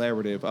like, he's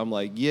collaborative. I'm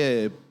like,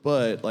 yeah,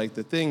 but like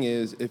the thing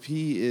is, if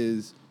he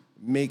is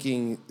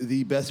making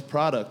the best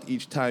product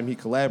each time he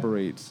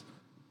collaborates,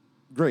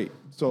 great.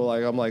 So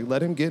like I'm like,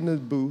 let him get in his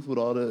booth with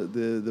all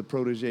the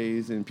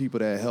proteges and people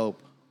that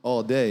help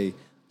all day.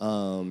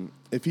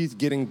 If he's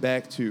getting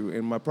back to,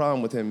 and my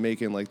problem with him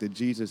making like the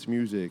Jesus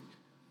music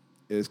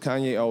is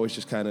Kanye always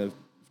just kind of,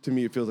 to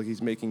me it feels like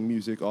he's making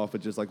music off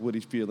of just like what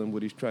he's feeling,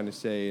 what he's trying to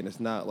say, and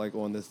it's not like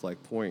on this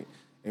like point.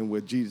 And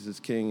with Jesus is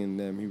King and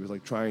them, he was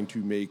like trying to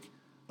make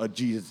a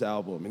Jesus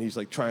album, and he's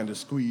like trying to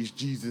squeeze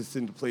Jesus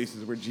into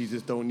places where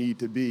Jesus don't need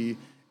to be,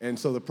 and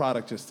so the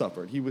product just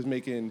suffered. He was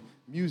making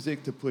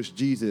music to push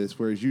Jesus,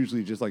 whereas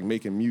usually just like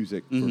making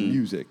music for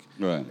music,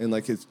 right? And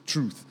like his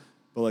truth,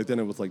 but like then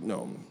it was like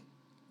no,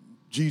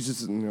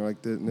 Jesus, and you're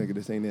like, nigga,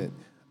 this ain't it.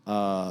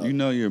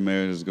 Your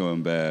marriage is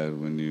going bad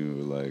when you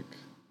were like,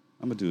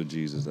 I'm gonna do a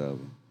Jesus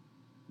album.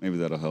 Maybe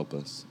that'll help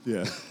us.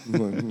 Yeah,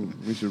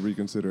 we should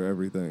reconsider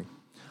everything.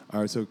 All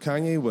right, so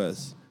Kanye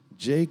West,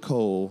 J.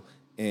 Cole,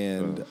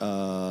 and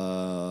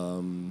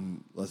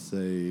let's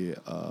say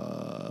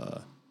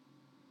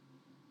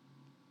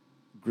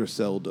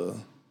Griselda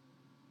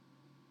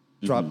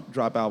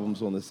drop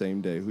albums on the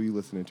same day. Who are you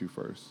listening to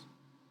first?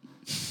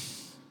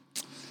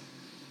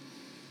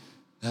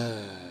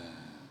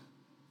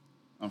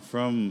 I'm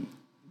from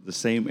the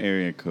same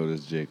area code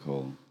as J.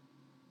 Cole.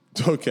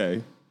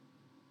 Okay.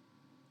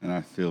 And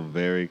I feel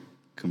very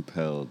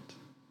compelled.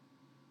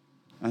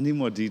 I need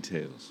more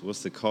details.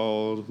 What's it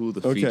called? Who are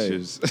the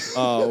features?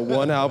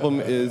 One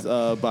album is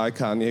by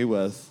Kanye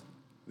West.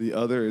 The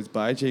other is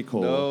by J.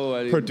 Cole. No,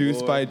 I need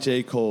produced more. by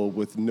J. Cole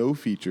with no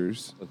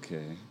features.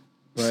 Okay.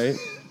 Right?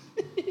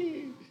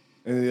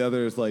 And the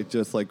other is like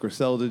just like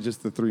Griselda,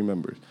 just the three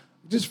members.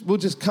 We'll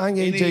just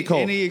Kanye, J. Cole.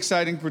 Any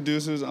exciting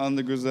producers on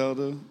the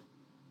Griselda?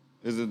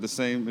 Is it the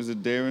same? Is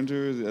it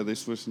Derringer? Are they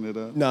switching it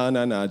up?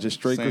 No. Just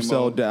straight Same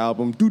Griselda old.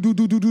 album. Do.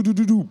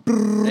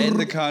 And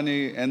the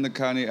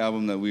Kanye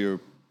album that we are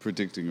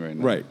predicting right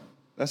now. Right.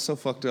 That's so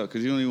fucked up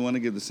because you don't even want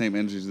to give the same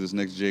energy to this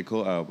next J.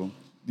 Cole album.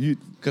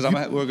 Because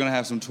we're gonna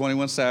have some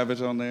 21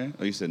 Savage on there.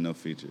 Oh, you said no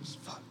features.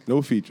 Fuck.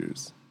 No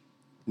features.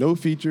 No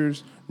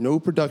features. No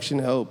production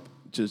help.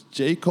 Just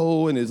J.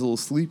 Cole and his little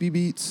sleepy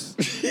beats.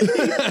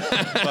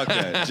 Fuck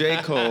that.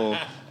 J. Cole,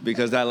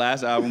 because that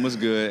last album was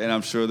good, and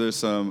I'm sure there's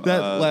some.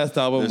 That last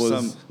album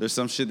there's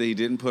some shit that he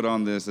didn't put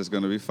on this that's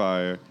gonna be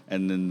fire,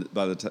 and then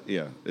by the time,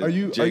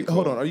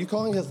 hold on. Are you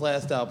calling his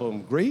last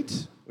album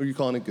great, or are you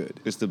calling it good?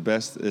 It's the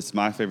best. It's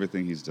my favorite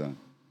thing he's done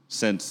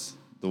since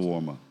the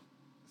warm-up.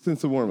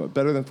 Since the warm-up,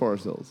 better than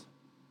Forest Hills.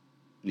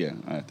 Yeah,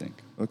 I think.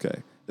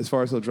 Okay, as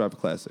far as he'll drive a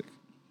classic.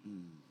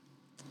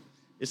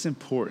 It's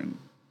important.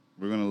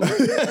 We're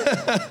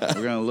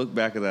gonna look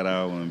back at that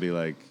album and be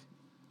like,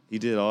 he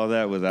did all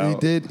that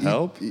without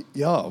help.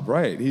 Yeah,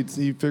 right.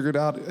 He figured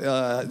out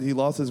he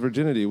lost his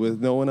virginity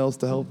with no one else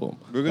to help him.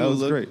 We're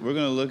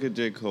gonna look at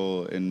J.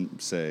 Cole and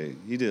say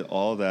he did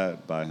all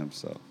that by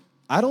himself.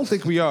 I don't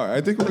think we are. I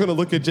think we're gonna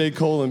look at J.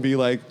 Cole and be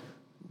like,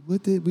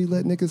 what did we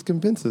let niggas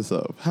convince us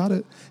of? How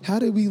did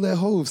we let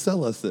Hov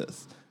sell us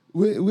this?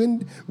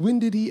 When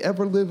did he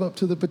ever live up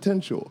to the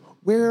potential?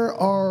 Where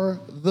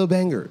are the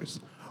bangers?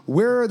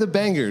 Where are the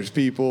bangers,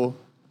 people?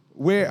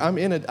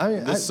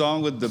 This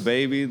song with the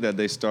baby that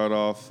they start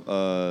off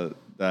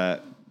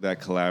that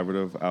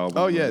collaborative album.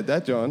 Oh yeah,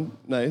 that John,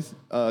 nice.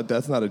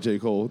 That's not a J.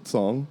 Cole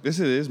song. Yes,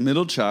 it is.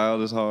 Middle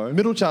Child is hard.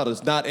 Middle Child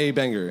is not a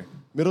banger.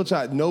 Middle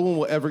Child, no one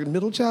will ever.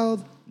 Middle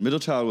Child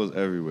was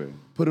everywhere.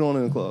 Put it on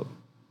in the club.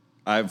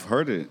 I've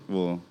heard it.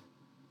 Well,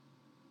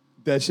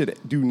 that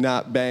shit do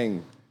not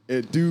bang.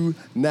 It do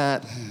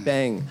not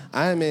bang.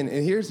 I'm in,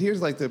 and here's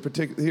like the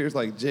particular. Here's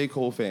like J.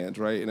 Cole fans,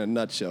 right? In a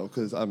nutshell,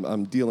 because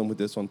I'm dealing with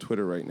this on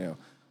Twitter right now.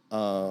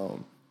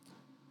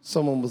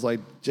 Someone was like,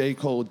 J.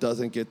 Cole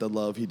doesn't get the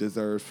love he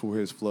deserves for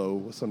his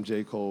flow. Some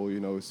J. Cole,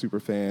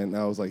 super fan. And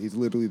I was like, he's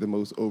literally the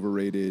most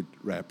overrated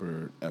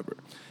rapper ever,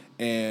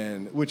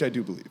 and which I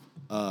do believe.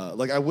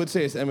 Like I would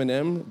say it's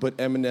Eminem, but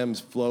Eminem's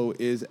flow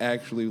is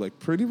actually like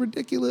pretty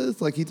ridiculous.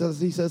 Like he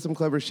says some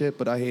clever shit,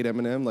 but I hate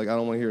Eminem. Like I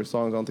don't want to hear his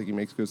songs. I don't think he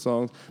makes good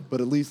songs.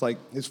 But at least like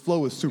his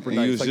flow is super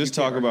nice. You was like, just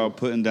talking about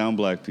putting down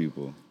black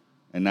people,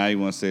 and now you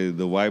want to say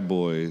the white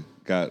boy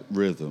got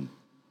rhythm.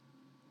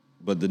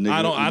 But the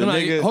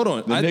nigga, hold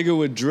on. The nigga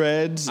with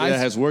dreads that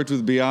has worked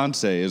with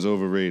Beyonce is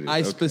overrated.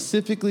 I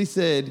specifically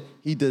said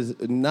he does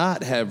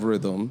not have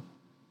rhythm.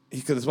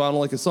 Because that's why I don't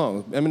like his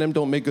songs. Eminem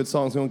don't make good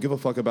songs. He don't give a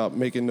fuck about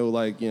making no,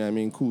 like, you know what I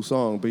mean, cool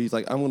song. But he's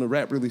like, I'm going to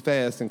rap really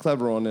fast and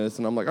clever on this.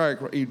 And I'm like, all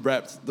right, he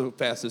raps the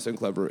fastest and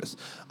cleverest.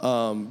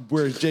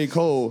 Whereas J.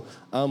 Cole,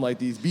 I'm like,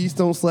 these beats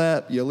don't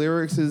slap. Your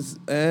lyrics is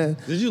eh.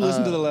 Did you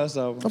listen to the last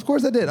album? Of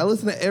course I did. I've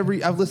listened to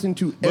every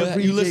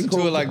you listen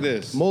to it like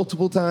this?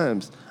 Multiple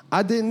times.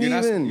 I didn't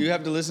even. You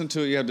have to listen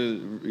to it. You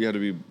have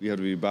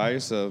to be by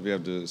yourself. You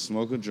have to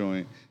smoke a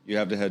joint. You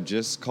have to have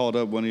just called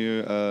up one of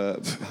your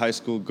high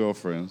school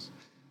girlfriends.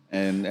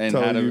 And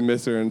tell you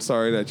miss her and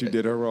sorry that you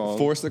did her wrong.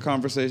 Force the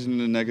conversation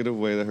in a negative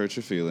way that hurts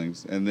your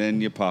feelings, and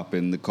then you pop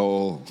in the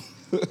Cole.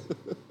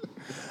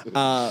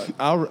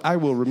 I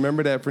will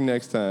remember that for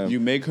next time.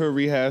 You make her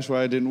rehash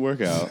why it didn't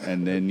work out,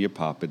 and then you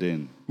pop it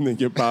in. Then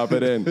you pop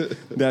it in.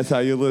 That's how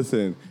you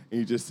listen. And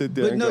you just sit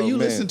there and go, you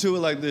man. listen to it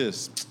like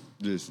this.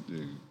 This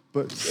dude.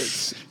 But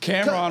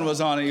Cameron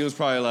was on it. He was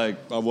probably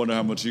like, I wonder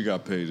how much you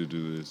got paid to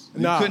do this.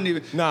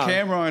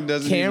 Cameron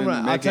doesn't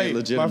even make it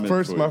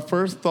legitimate. My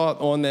first thought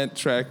on that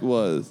track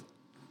was,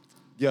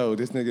 yo,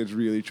 this nigga's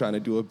really trying to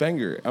do a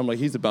banger. I'm like,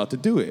 he's about to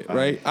do it,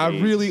 right? I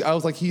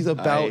was like, he's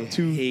about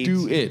to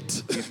do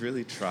it. He's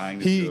really trying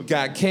to He do it.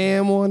 got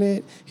Cam on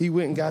it. He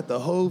went and got the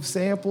Hove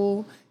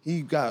sample.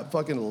 He got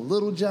fucking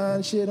Little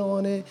John shit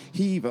on it.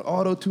 He even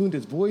auto-tuned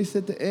his voice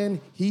at the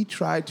end. He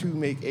tried to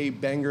make a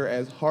banger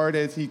as hard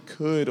as he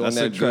could on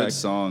that track. That's a good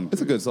song.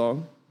 It's a good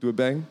song. Do it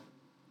bang?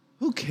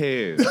 Who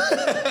cares?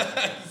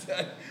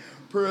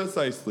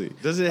 Precisely.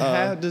 Does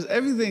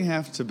everything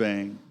have to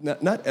bang?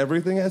 Not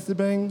everything has to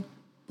bang,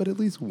 but at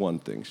least one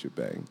thing should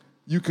bang.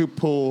 You could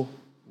pull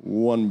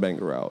one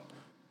banger out.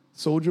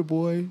 Soulja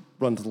Boy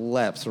runs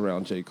laps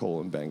around J.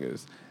 Cole and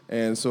bangers.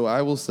 And so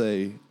I will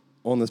say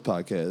on this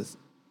podcast,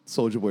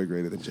 Soulja Boy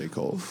greater than J.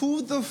 Cole.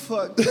 Who the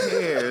fuck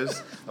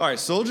cares? All right,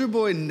 Soulja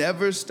Boy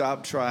never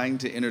stopped trying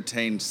to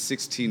entertain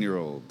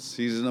 16-year-olds.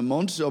 He's an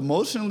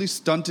emotionally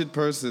stunted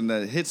person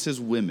that hits his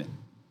women.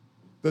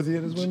 Does he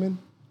hit his women?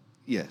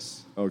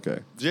 Yes. Okay.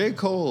 J.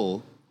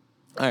 Cole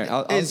all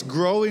right, is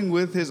growing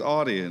with his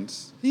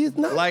audience. He is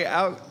not. Like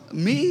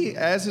me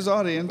as his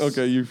audience.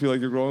 Okay, you feel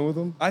like you're growing with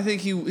him? I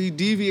think he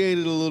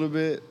deviated a little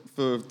bit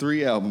for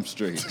 3 albums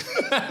straight.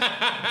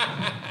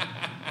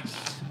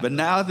 But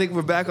now I think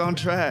we're back on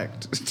track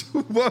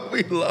to what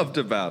we loved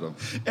about him.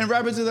 And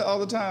rappers do that all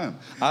the time.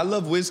 I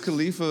love Wiz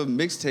Khalifa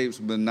mixtapes,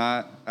 but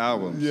not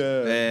albums.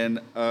 Yeah. And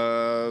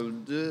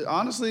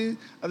honestly,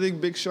 I think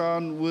Big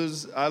Sean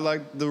I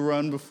liked the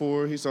run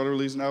before he started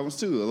releasing albums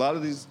too. A lot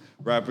of these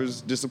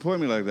rappers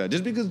disappoint me like that.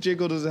 Just because J.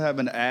 Cole doesn't have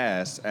an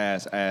ass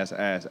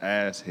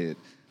hit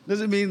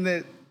doesn't mean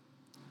that...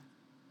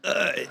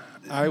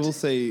 I will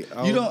say...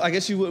 I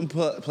guess you wouldn't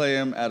play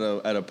him at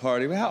a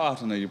party. But how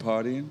often are you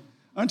partying?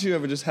 Aren't you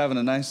ever just having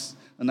a nice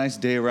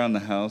day around the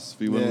house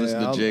if you want to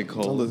listen to J.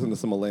 Cole? I'll listen to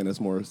some Alanis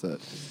Morissette.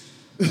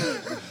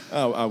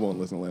 I won't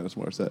listen to Alanis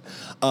Morissette.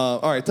 All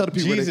right, tell the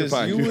people where they can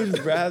find you.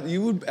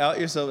 You would out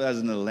yourself as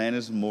an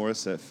Alanis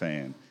Morissette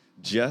fan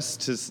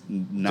just to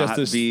not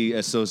be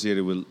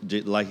associated with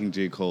liking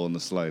J. Cole in the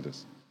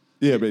slightest.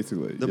 Yeah,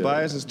 basically. The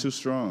bias is too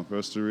strong for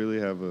us to really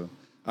have a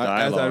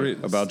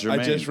dialogue about Jermaine.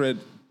 I just read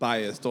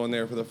Biased on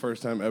there for the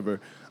first time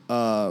ever.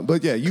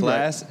 But yeah,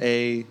 Class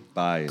A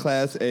bias.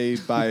 Class A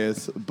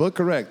bias, but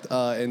correct.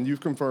 And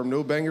you've confirmed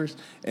no bangers.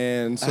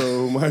 And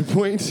so my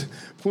point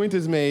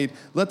is made.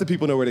 Let the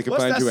people know where they can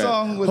find you at.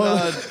 What's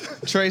that song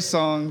with Trey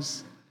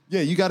Songz?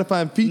 Yeah, you got to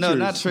find features. No,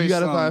 not Trey Songz. You got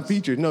to find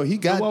features. No, he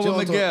got the one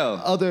with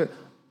Miguel.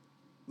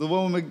 The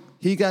one with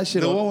he got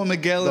shit. The one with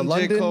Miguel and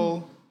London? J.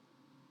 Cole.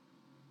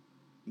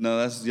 No,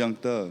 that's Young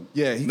Thug.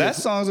 Yeah, that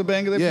song's a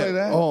banger. They play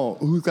that. Oh,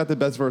 who's got the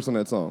best verse on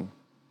that song?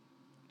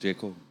 J.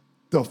 Cole.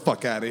 The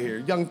fuck out of here.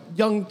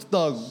 Young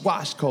Thug,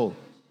 Wash Cole.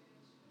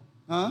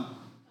 Huh?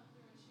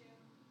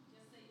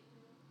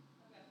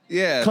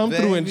 Yeah. Come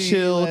through and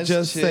chill,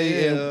 just say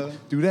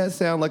it. Do that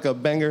sound like a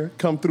banger?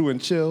 Come through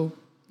and chill?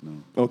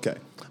 No. Okay.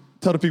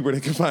 Tell the people where they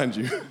can find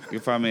you. You can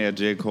find me at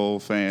J. Cole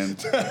fan.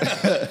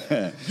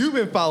 You've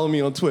been following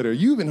me on Twitter.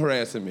 You've been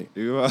harassing me.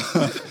 You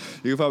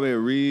can find me at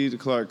Reid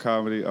Clark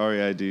Comedy,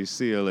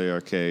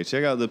 ReidClark.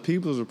 Check out the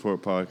People's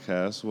Report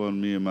podcast, one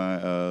me and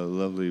my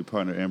lovely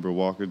partner Amber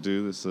Walker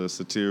do. It's a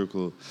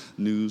satirical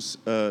news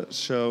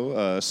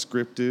show,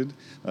 scripted.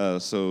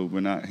 So we're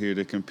not here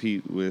to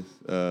compete with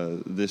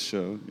this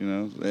show, you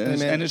know.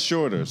 And it's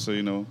shorter, so,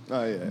 you know,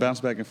 bounce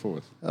back and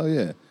forth. Oh,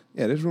 yeah.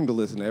 Yeah, there's room to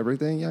listen to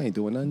everything. Y'all ain't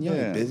doing nothing. Y'all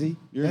ain't busy.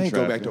 You're ain't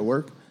go back to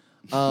work.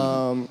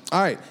 All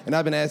right, and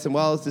I've been Aston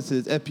Wallace. This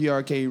is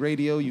FPRK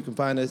Radio. You can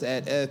find us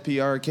at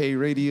FPRK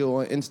Radio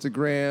on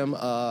Instagram.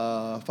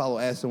 Follow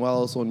Aston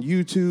Wallace on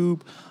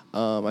YouTube.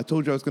 I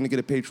told you I was going to get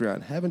a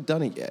Patreon. Haven't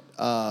done it yet.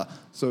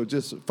 So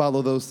just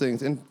follow those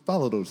things. And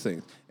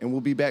we'll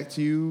be back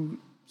to you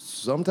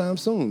sometime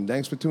soon.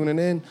 Thanks for tuning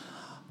in.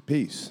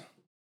 Peace.